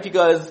 Right?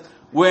 Because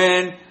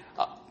when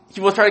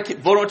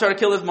Voldemort tried to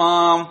kill his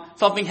mom,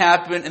 something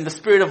happened, and the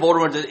spirit of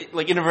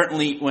Voldemort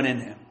inadvertently went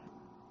in him.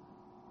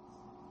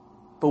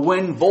 But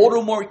when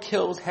Voldemort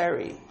kills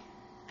Harry,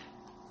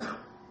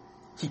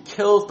 he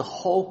kills the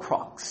whole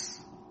crux.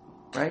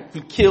 Right?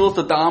 He kills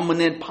the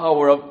dominant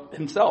power of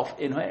himself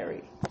in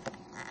Harry.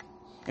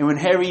 And when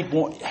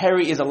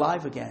Harry is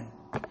alive again,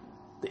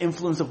 the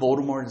influence of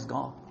Voldemort is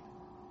gone.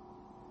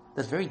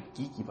 That's very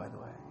geeky, by the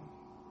way.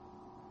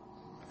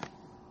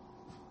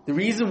 The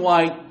reason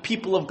why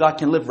people of God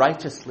can live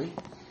righteously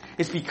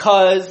is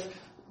because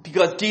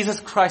Jesus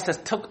Christ has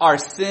took our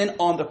sin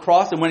on the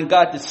cross, and when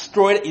God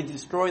destroyed it, He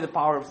destroyed the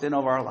power of sin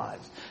over our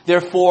lives.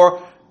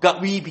 Therefore,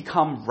 we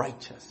become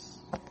righteous.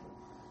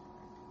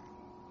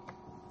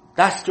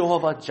 That's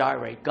Jehovah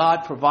Jireh,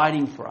 God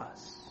providing for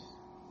us,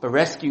 but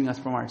rescuing us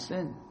from our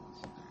sins.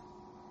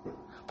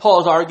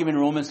 Paul's argument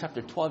in Romans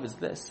chapter 12 is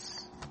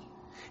this: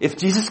 if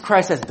Jesus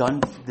Christ has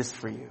done this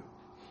for you,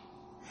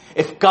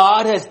 if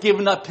God has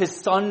given up His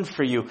Son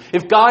for you,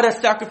 if God has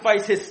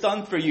sacrificed His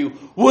Son for you,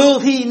 will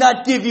He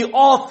not give you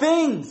all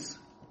things?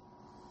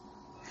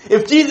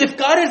 If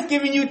God has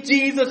given you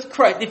Jesus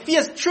Christ, if He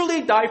has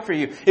truly died for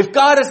you, if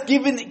God has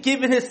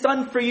given His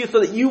Son for you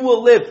so that you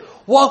will live,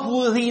 what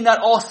will He not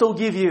also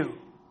give you?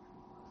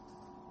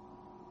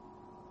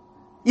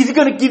 Is He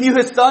going to give you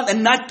His Son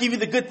and not give you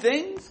the good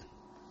things?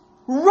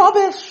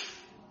 Rubbish!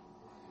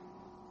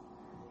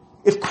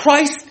 If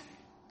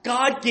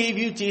God gave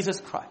you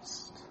Jesus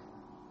Christ,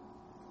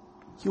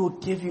 He will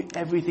give you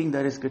everything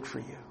that is good for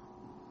you.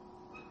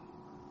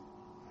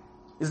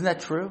 Isn't that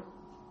true?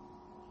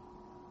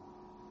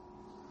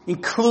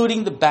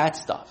 Including the bad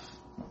stuff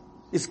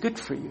is good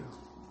for you.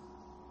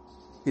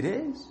 It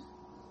is.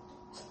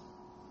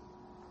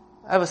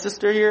 I have a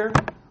sister here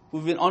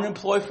who's been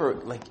unemployed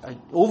for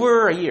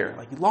over a year,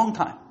 a long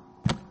time.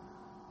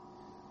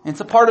 And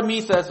so part of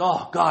me says,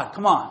 oh God,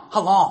 come on,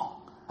 how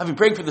long? I've been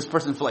praying for this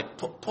person for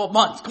 12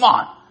 months. Come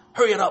on,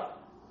 hurry it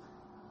up.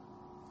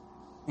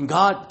 And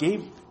God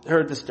gave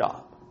her this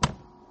job.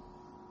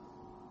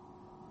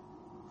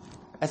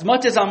 As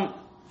much as I'm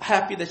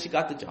happy that she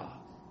got the job,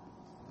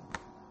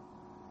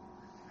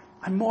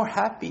 I'm more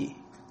happy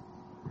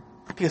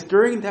because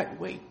during that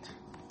wait,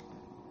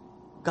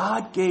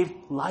 God gave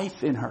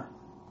life in her.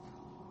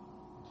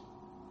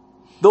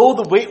 Though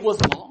the wait was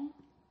long,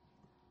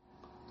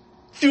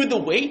 through the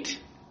wait,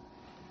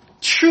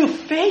 true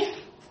faith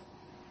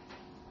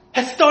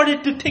has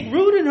started to take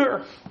root in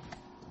her.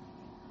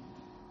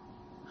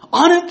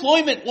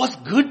 Unemployment was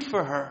good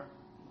for her.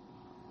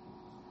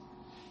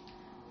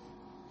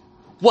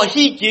 What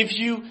He gives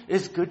you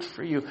is good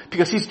for you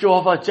because He's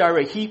Jehovah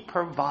Jireh. He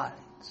provides.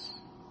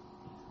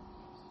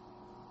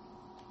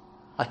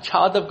 A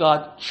child of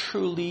God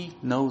truly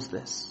knows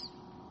this.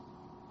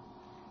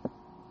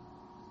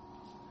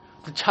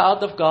 The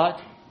child of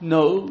God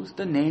knows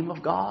the name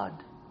of God.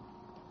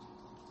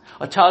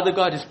 A child of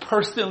God is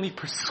personally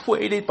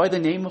persuaded by the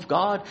name of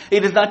God.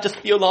 It is not just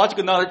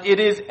theological knowledge. It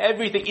is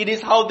everything. It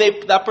is how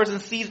that person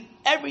sees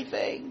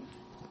everything.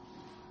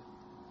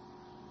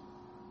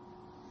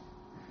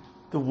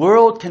 The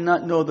world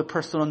cannot know the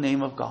personal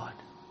name of God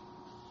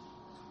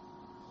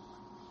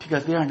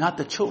because they are not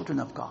the children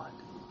of God.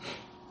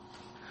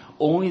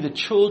 Only the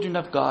children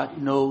of God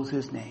knows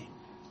His name.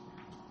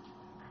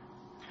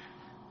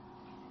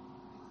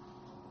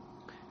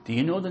 Do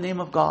you know the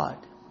name of God?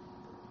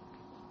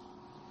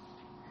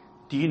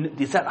 Do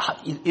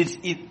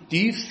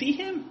you see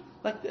Him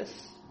like this?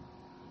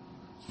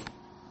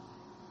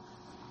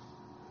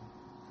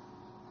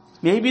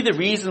 Maybe the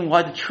reason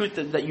why the truth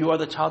that you are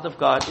the child of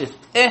God is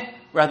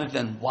rather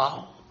than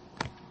wow.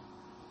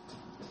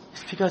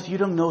 It's because you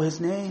don't know His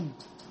name.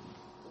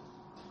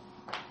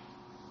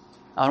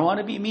 I don't want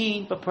to be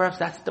mean, but perhaps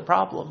that's the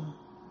problem.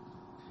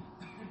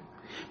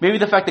 Maybe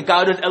the fact that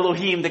God is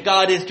Elohim, that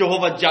God is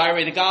Jehovah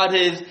Jireh, that God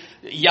is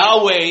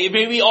Yahweh,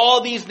 maybe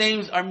all these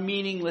names are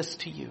meaningless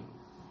to you.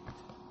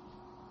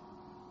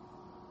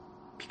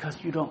 Because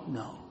you don't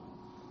know.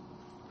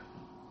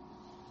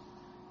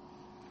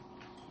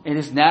 It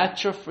is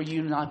natural for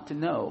you not to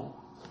know.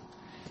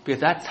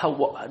 Because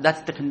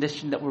that's the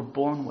condition that we're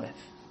born with.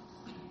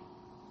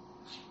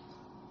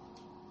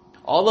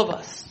 All of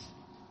us.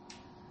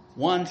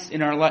 Once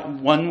in our life,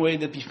 one way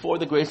that before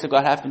the grace of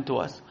God happened to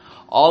us,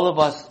 all of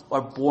us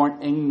are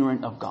born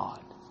ignorant of God.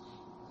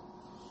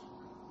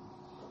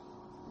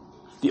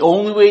 The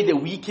only way that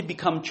we can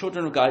become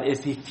children of God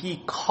is if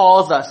He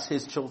calls us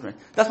His children.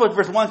 That's what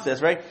verse 1 says,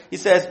 right? He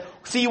says,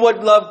 see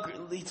what love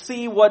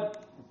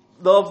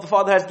the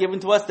Father has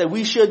given to us, that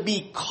we should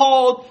be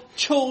called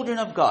children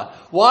of God.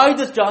 Why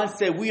does John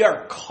say we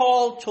are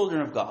called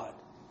children of God?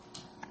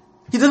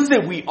 He doesn't say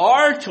we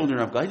are children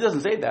of God. He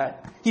doesn't say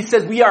that. He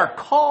says we are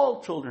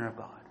called children of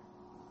God.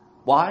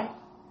 Why?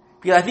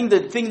 Because I think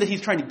the thing that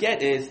he's trying to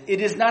get is,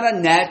 it is not a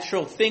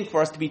natural thing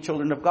for us to be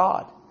children of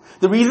God.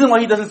 The reason why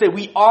he doesn't say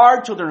we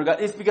are children of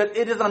God is because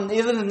it is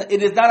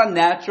not a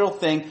natural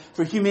thing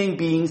for human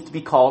beings to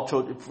be called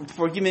children,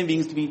 for human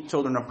beings to be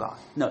children of God.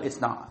 No, it's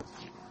not.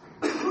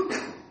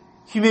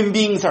 Human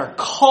beings are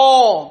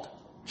called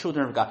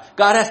children of God.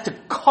 God has to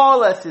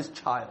call us his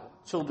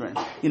children,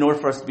 in order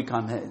for us to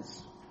become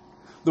his.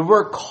 The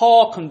word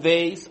call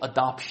conveys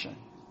adoption.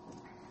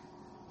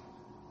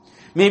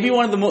 Maybe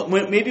one of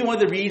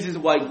the reasons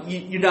why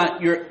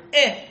you're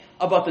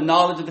about the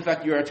knowledge of the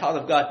fact that you're a child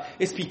of God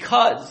is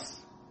because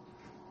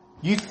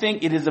you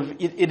think it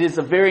is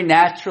a very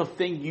natural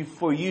thing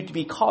for you to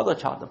be called a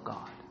child of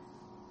God.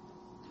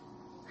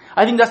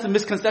 I think that's the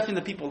misconception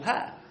that people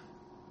have.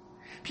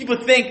 People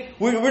think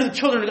we're the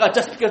children of God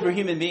just because we're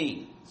human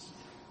beings.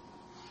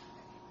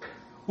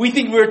 We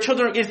think we're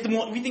children.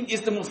 We think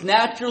it's the most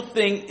natural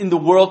thing in the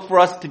world for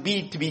us to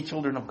be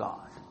children of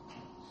God.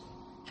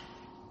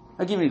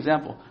 I'll give you an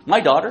example. My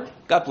daughter,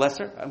 God bless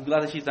her, I'm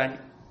glad that she's not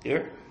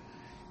here,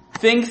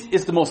 thinks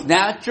it's the most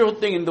natural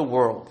thing in the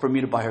world for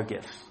me to buy her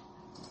gifts.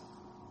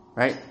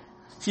 Right?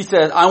 She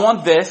says, I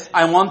want this,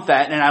 I want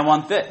that, and I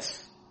want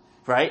this.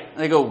 Right?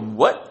 And I go,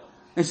 what?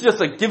 And she just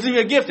gives me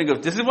a gift and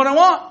goes, this is what I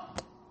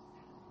want.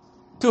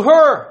 To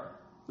her,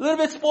 a little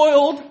bit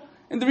spoiled.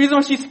 And the reason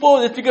why she's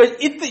spoiled is because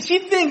she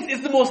thinks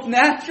it's the most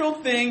natural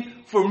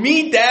thing for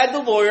me, Dad, the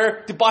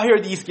lawyer, to buy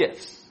her these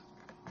gifts.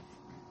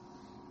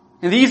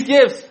 And these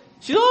gifts,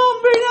 she's,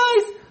 very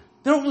nice.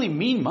 They don't really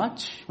mean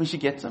much when she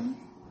gets them.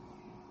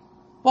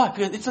 Why?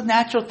 Because it's a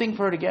natural thing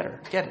for her to get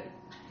it.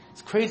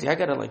 It's crazy. I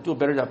gotta do a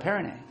better job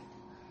parenting.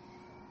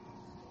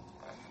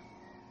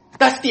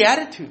 That's the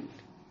attitude.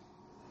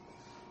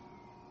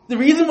 The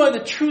reason why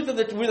the truth of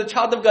we're the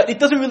child of God, it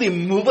doesn't really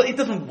move us, it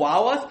doesn't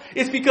wow us,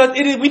 it's because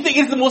we think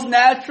it's the most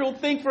natural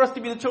thing for us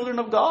to be the children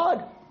of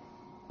God.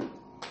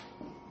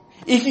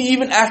 If you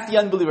even ask the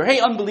unbeliever,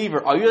 hey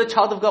unbeliever, are you the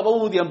child of God? What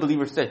will the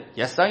unbeliever say?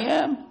 Yes, I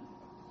am.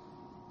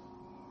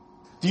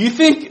 Do you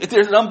think if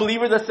there's an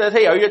unbeliever that says,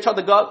 hey, are you a child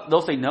of God?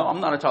 They'll say, no, I'm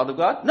not a child of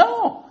God.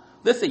 No.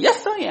 They'll say,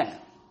 yes, I am.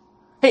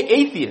 Hey,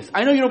 atheist,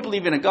 I know you don't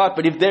believe in a God,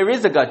 but if there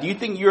is a God, do you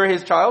think you're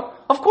his child?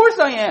 Of course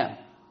I am.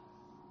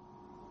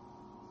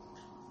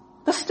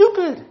 That's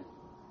stupid.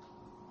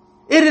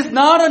 It is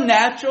not a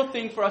natural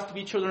thing for us to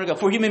be children of God,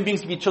 for human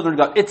beings to be children of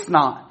God. It's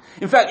not.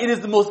 In fact, it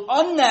is the most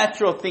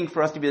unnatural thing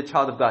for us to be the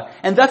child of God.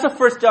 And that's what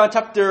 1 John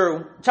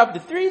chapter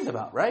 3 is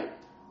about, right?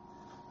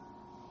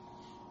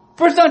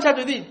 1 John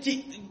chapter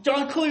 3,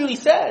 John clearly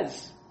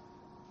says,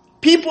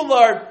 people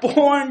are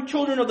born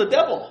children of the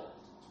devil.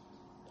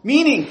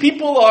 Meaning,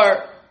 people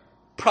are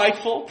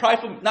prideful.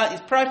 Prideful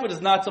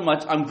is not so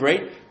much, I'm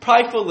great.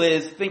 Prideful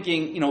is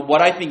thinking,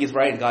 what I think is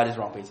right and God is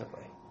wrong, basically.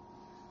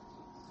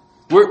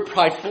 We're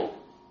prideful,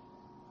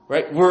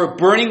 right? We're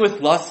burning with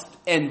lust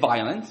and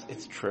violence.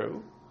 It's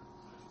true.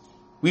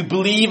 We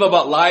believe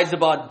about lies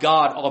about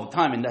God all the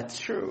time, and that's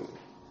true.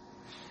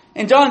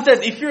 And John says,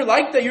 if you're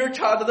like that, you're a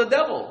child of the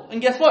devil. And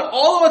guess what?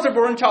 All of us are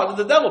born child of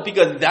the devil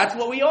because that's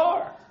what we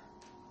are.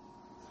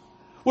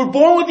 We're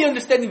born with the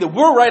understanding that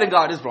we're right and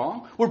God is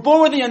wrong. We're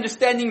born with the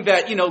understanding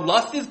that,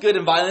 lust is good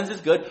and violence is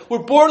good.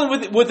 We're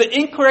born with the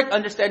incorrect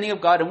understanding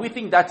of God, and we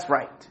think that's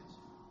right.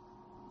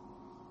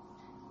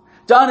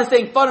 John is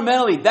saying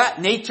fundamentally that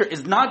nature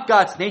is not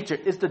God's nature,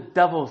 it's the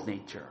devil's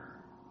nature.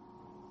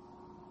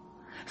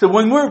 So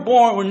when we're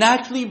born, we're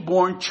naturally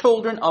born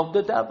children of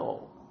the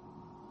devil.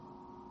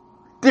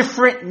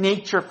 Different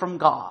nature from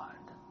God.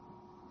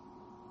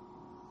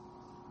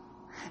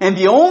 And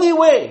the only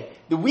way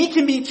that we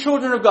can be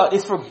children of God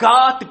is for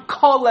God to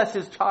call us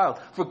his child,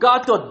 for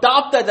God to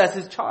adopt us as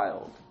his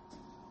child.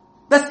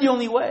 That's the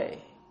only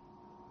way.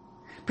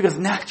 Because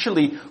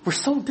naturally, we're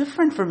so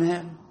different from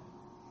him.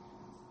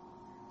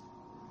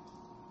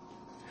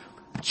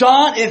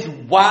 John is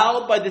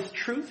wowed by this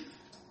truth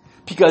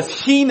because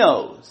he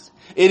knows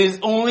it is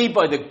only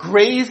by the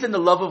grace and the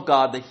love of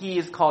God that he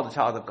is called a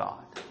child of God.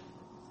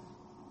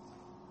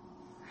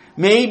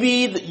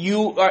 Maybe that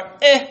you are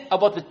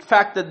about the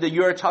fact that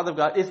you're a child of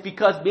God is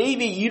because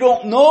maybe you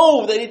don't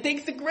know that it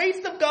takes the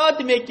grace of God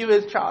to make you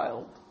his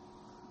child.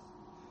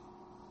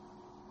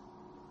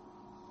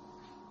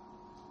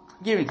 I'll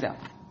give you an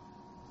example.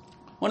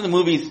 One of the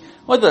movies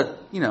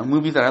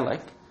that I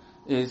like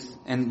is,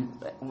 and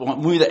one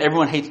movie that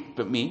everyone hates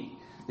but me,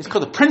 it's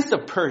called The Prince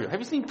of Persia. Have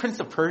you seen Prince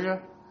of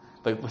Persia?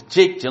 With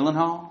Jake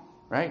Gyllenhaal,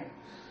 right?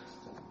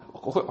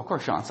 Of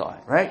course Sean saw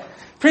it, right?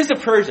 Prince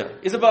of Persia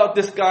is about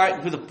this guy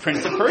who's a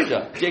Prince of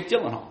Persia, Jake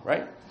Gyllenhaal,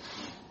 right?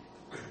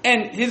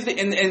 And his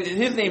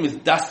name is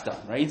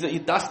Dastan, right?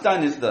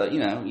 Dastan is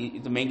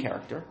the main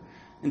character.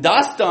 And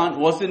Dastan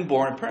wasn't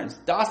born a prince.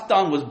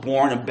 Dastan was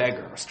born a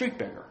beggar, a street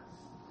beggar,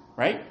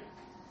 right?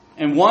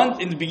 And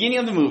in the beginning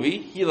of the movie,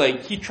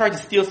 he tried to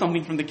steal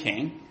something from the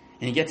king,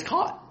 and he gets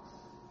caught,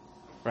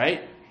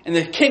 right? And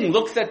the king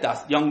looks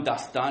at young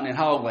Dastan and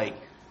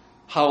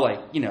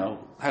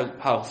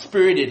how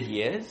spirited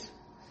he is.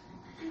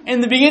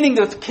 In the beginning,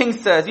 the king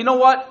says, you know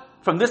what?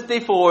 From this day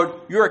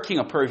forward, you're a king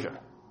of Persia.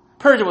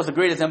 Persia was the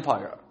greatest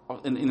empire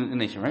in the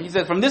nation, right? He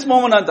says, from this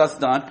moment on,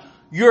 Dastan,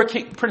 you're a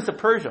king, prince of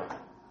Persia.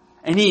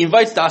 And he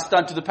invites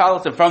Dastan to the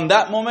palace, and from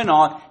that moment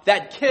on,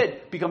 that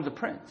kid becomes a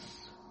prince.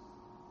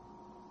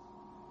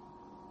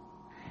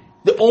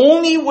 The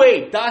only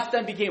way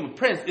Dastan became a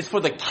prince is for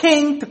the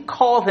king to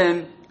call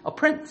him a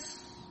prince.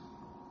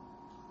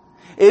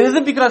 It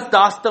isn't because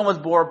Dastan was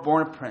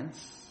born a prince,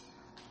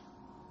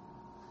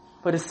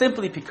 but it's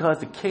simply because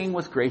the king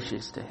was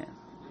gracious to him.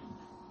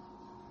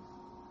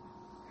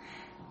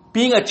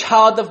 Being a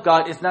child of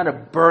God is not a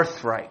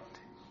birthright.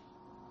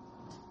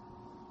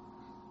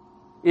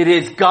 It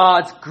is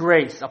God's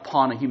grace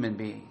upon a human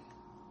being.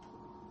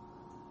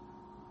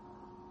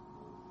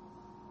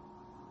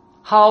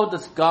 How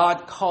does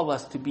God call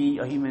us to be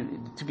a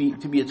human, to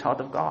be a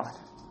child of God?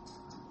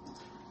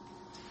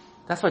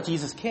 That's why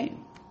Jesus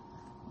came.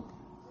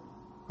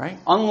 Right?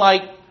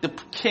 Unlike the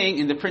king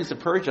in the Prince of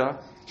Persia,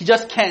 he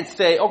just can't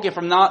say, okay,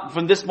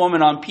 from this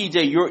moment on,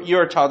 PJ,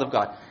 you're a child of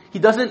God. He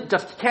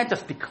can't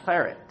just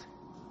declare it.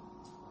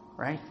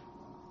 Right?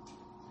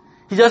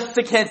 He just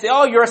can't say,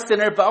 oh, you're a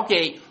sinner, but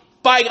okay,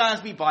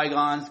 bygones be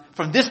bygones.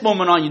 From this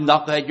moment on, you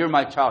knucklehead, you're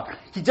my child.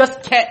 He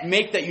just can't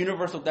make that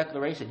universal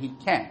declaration. He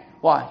can't.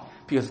 Why?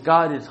 Because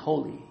God is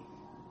holy.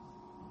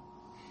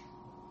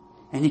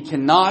 And he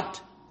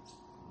cannot,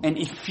 and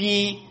if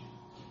he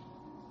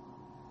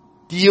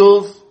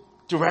deals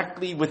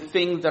directly with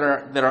things that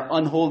are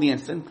unholy and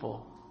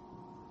sinful,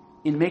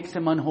 it makes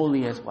him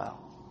unholy as well.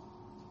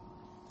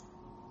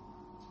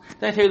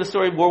 Did I tell you the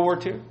story of World War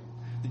II?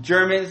 The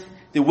Germans,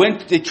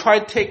 they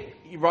tried to take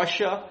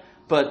Russia,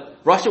 but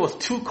Russia was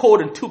too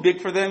cold and too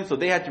big for them, so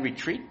they had to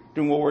retreat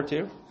during World War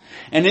II.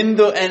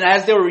 And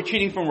as they were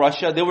retreating from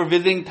Russia, they were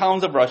visiting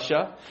towns of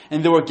Russia,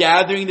 and they were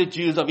gathering the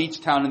Jews of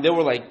each town, and they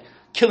were like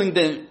killing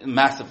them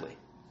massively.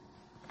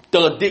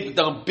 Dug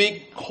a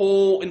big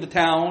hole in the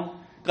town,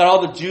 got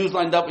all the Jews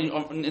lined up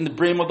in the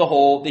brim of the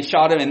hole, they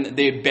shot them, and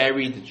they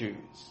buried the Jews.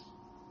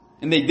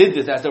 And they did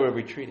this as they were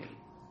retreating.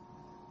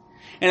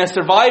 And a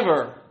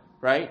survivor,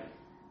 right,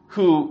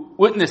 who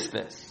witnessed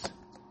this,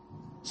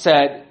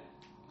 said,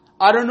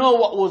 I don't know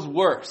what was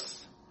worse,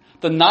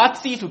 the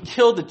Nazis who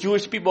killed the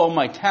Jewish people of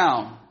my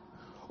town,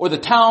 or the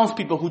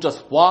townspeople who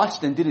just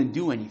watched and didn't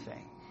do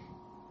anything.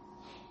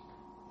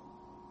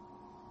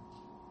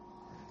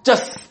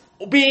 Just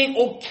being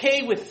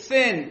okay with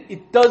sin,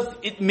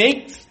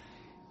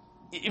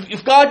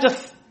 if God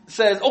just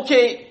says,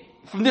 okay,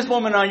 from this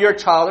moment on you're a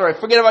child, alright,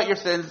 forget about your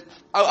sins,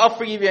 I'll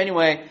forgive you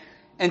anyway,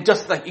 and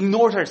just like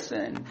ignores our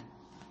sin,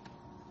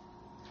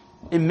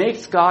 it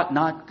makes God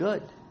not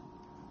good.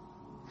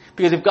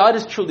 Because if God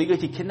is truly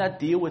good, he cannot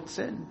deal with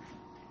sin.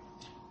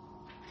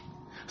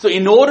 So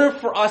in order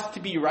for us to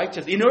be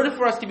righteous, in order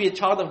for us to be a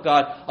child of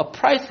God, a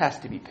price has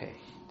to be paid.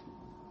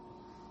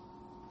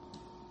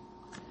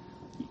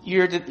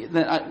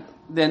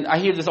 Then I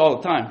hear this all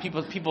the time.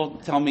 People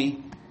tell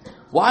me,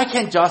 why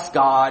can't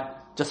God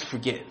just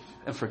forgive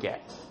and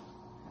forget?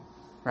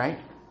 Right?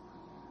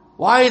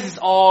 Why is this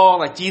all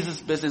like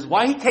Jesus' business?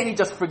 Why can't he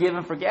just forgive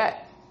and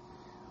forget?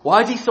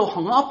 Why is he so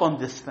hung up on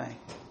this thing?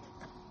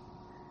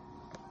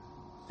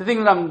 The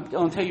thing that I'm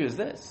going to tell you is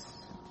this.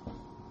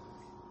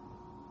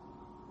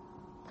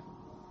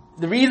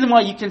 The reason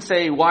why you can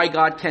say why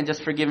God can't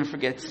just forgive and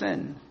forget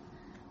sin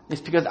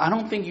is because I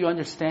don't think you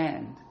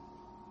understand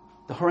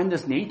the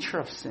horrendous nature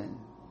of sin.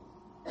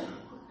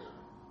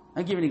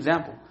 I'll give you an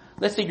example.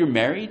 Let's say you're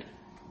married,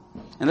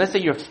 and let's say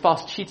your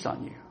spouse cheats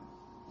on you.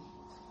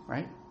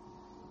 Right?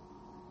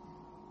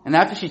 And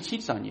after she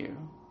cheats on you,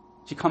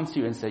 she comes to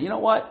you and says, you know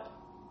what?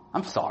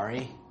 I'm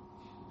sorry.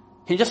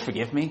 Can you just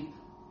forgive me?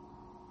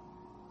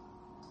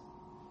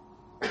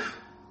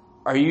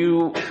 Are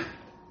you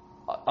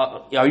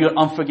an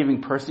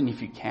unforgiving person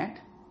if you can't?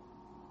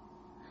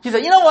 She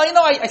said, you know what?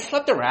 I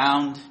slept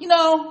around.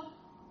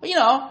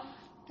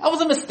 I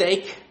was a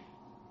mistake.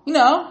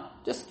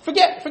 Just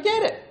forget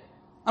it.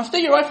 I'm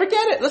still your wife.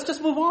 Forget it. Let's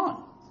just move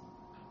on.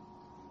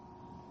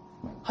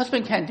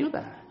 Husband can't do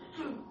that.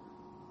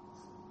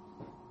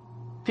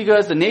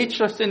 Because the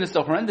nature of sin is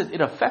so horrendous, it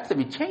affects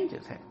him, it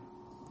changes him.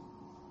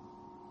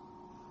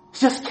 He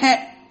just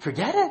can't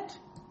forget it.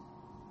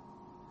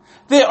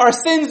 There are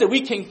sins that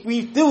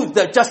we do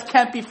that just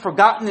can't be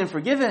forgotten and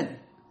forgiven.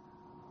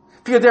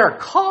 Because there are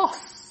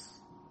costs.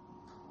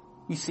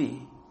 You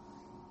see.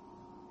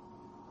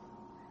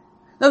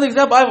 Another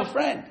example, I have a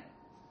friend.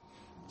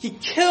 He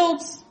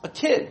killed a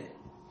kid.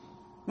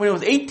 When he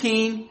was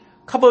 18,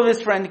 a couple of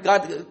his friends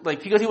got,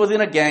 because he was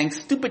in a gang,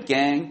 stupid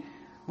gang,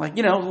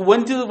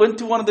 went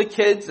to one of the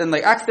kids and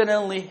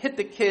accidentally hit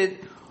the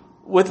kid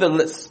with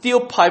a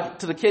steel pipe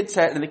to the kid's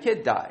head, and the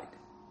kid died.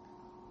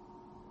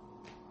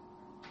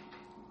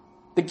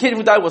 The kid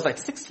who died was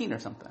 16 or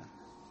something.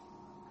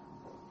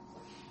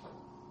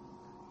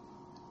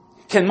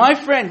 Can my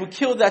friend who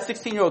killed that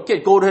 16-year-old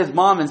kid go to his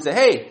mom and say,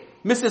 hey,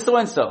 Mrs.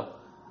 So-and-so,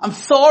 I'm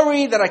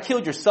sorry that I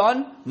killed your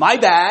son. My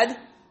bad.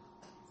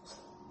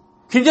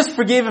 Can you just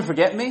forgive and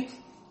forget me?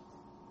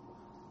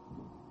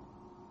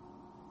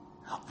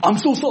 I'm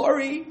so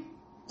sorry.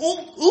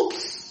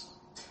 Oops.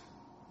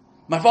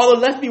 My father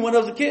left me when I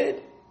was a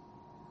kid.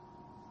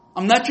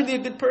 I'm naturally a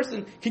good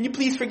person. Can you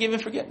please forgive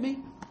and forget me?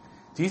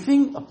 Do you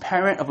think a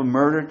parent of a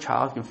murdered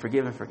child can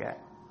forgive and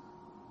forget?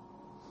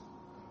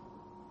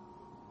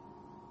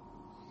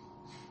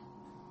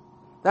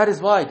 That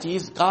is why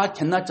God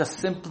cannot just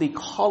simply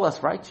call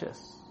us righteous.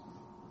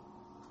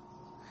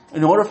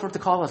 In order for it to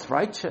call us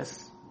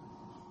righteous,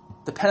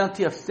 the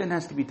penalty of sin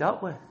has to be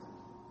dealt with.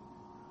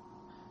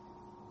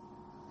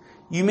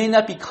 You may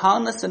not be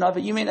cognizant of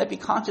it, you may not be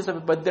conscious of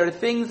it, but there are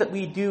things that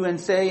we do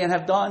and say and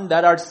have done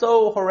that are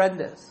so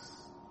horrendous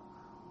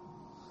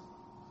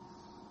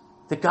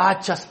that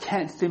God just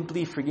can't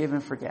simply forgive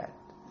and forget.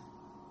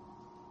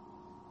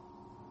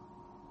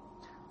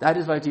 That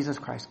is why Jesus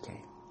Christ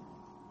came.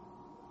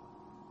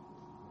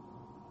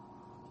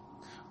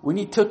 When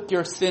He took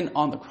your sin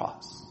on the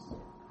cross,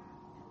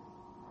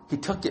 He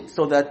took it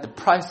so that the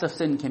price of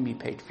sin can be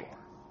paid for.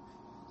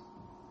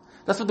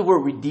 That's what the word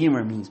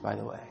redeemer means, by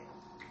the way.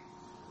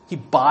 He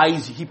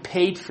buys you, He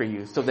paid for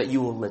you so that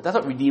you will live. That's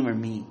what redeemer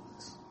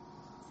means.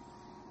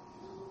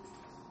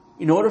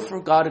 In order for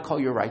God to call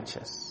you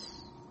righteous,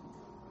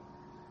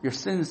 your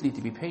sins need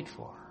to be paid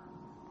for.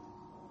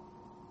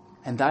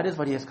 And that is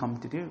what He has come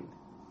to do.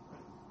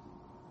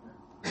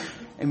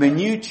 And when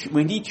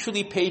He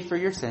truly paid for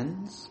your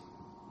sins,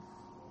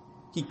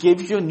 He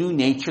gives you a new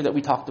nature that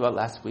we talked about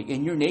last week.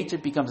 And your nature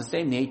becomes the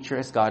same nature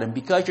as God. And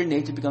because your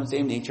nature becomes the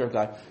same nature of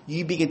God,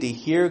 you begin to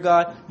hear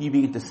God, you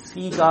begin to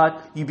see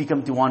God, you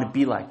become to want to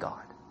be like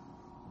God.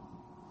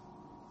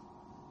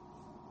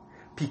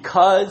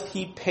 Because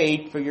He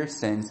paid for your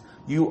sins,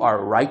 you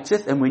are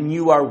righteous. And when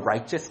you are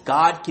righteous,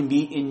 God can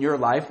be in your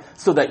life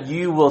so that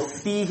you will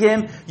see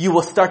Him, you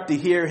will start to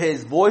hear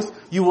His voice,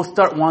 you will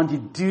start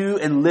wanting to do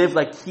and live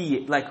like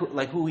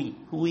who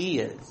He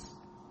is.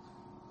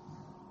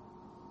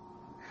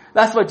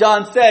 That's what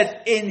John says.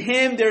 In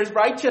Him there's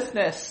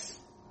righteousness.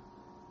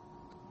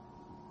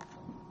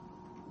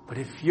 But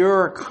if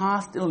you're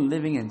constantly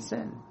living in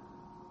sin,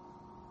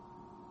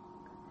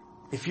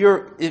 if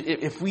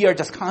we are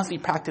just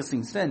constantly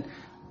practicing sin,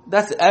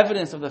 that's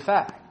evidence of the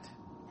fact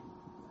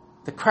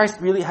that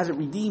Christ really hasn't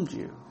redeemed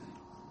you.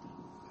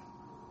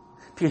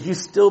 Because you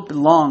still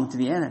belong to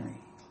the enemy.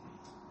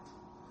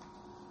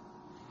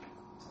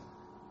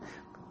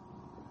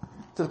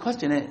 So the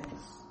question is,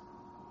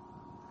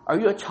 are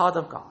you a child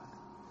of God?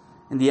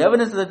 And the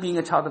evidence of being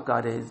a child of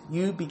God is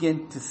you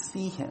begin to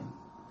see Him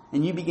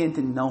and you begin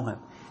to know Him.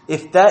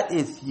 If that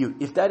is you,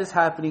 if that is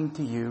happening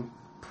to you,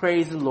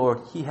 praise the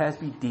Lord, He has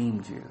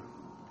redeemed you.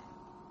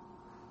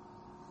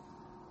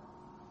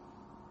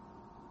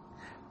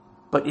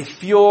 But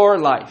if your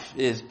life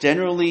is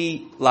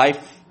generally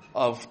life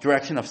of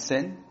direction of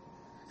sin,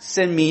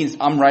 sin means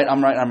I'm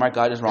right,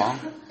 God is wrong,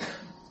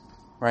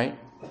 right?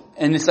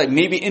 And it's like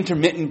maybe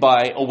intermittent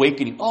by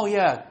awakening. Oh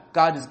yeah,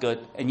 God is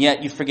good. And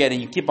yet you forget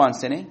and you keep on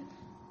sinning.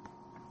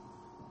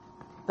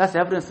 That's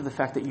evidence of the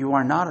fact that you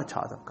are not a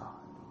child of God.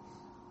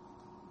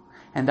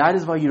 And that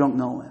is why you don't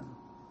know Him.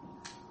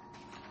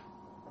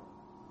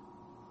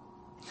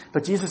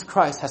 But Jesus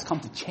Christ has come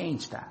to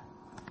change that.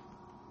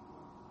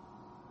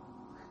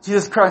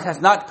 Jesus Christ has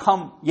not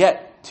come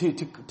yet to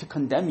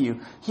condemn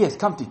you. He has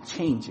come to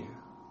change you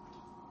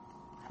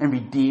and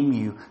redeem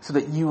you so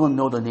that you will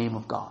know the name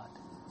of God.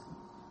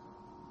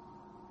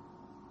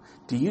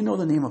 Do you know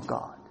the name of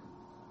God?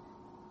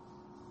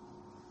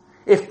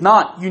 If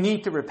not, you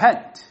need to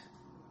repent.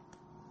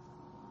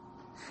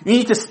 You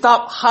need to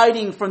stop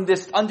hiding from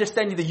this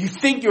understanding that you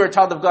think you're a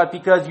child of God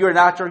because you're a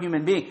natural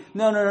human being.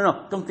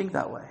 No. Don't think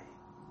that way.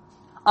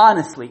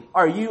 Honestly,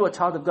 are you a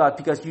child of God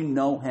because you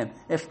know Him?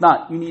 If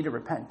not, you need to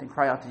repent and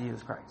cry out to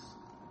Jesus Christ.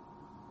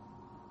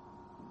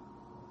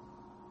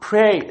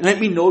 Pray. Let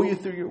me know you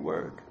through your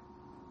word.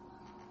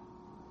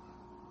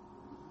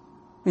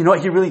 You know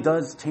what? He really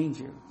does change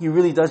you. He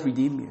really does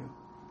redeem you.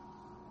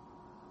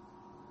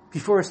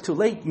 Before it's too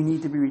late, you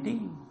need to be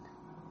redeemed.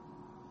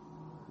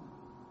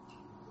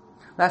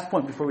 Last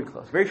point before we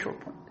close. Very short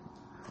point.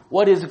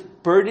 What is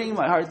burdening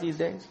my heart these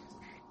days?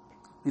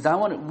 Is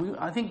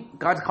I think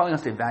God's calling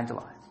us to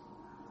evangelize.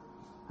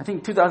 I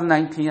think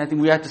 2019,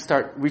 we have to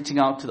start reaching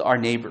out to our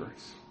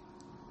neighbors.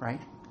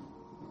 Right?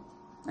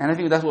 And I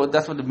think that's what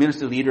the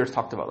ministry leaders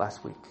talked about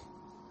last week.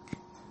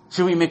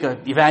 Should we make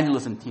an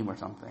evangelism team or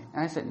something?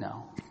 And I said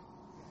no.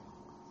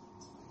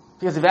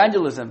 Because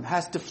evangelism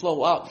has to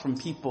flow out from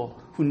people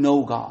who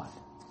know God.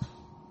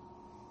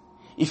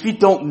 If you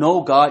don't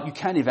know God, you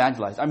can't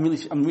evangelize. I'm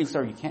really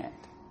sorry you can't.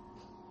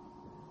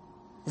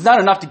 It's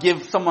not enough to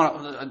give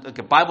someone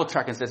a Bible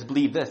tract and says,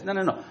 believe this.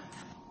 No.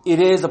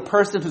 It is a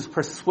person who's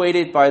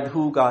persuaded by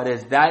who God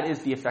is. That is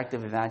the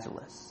effective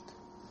evangelist.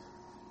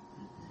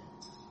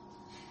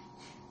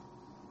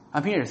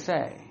 I'm here to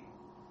say,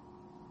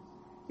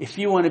 if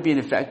you want to be an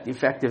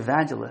effective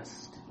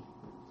evangelist,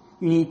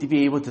 you need to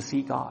be able to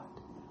see God.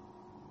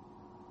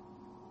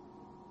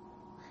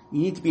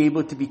 You need to be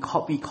able to be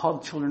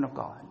called children of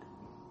God.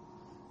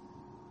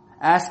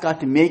 Ask God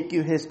to make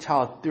you His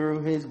child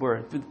through His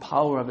word, through the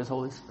power of His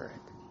Holy Spirit.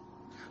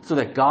 So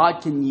that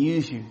God can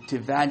use you to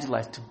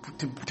evangelize,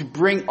 to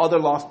bring other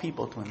lost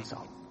people to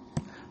Himself.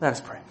 Let us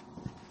pray.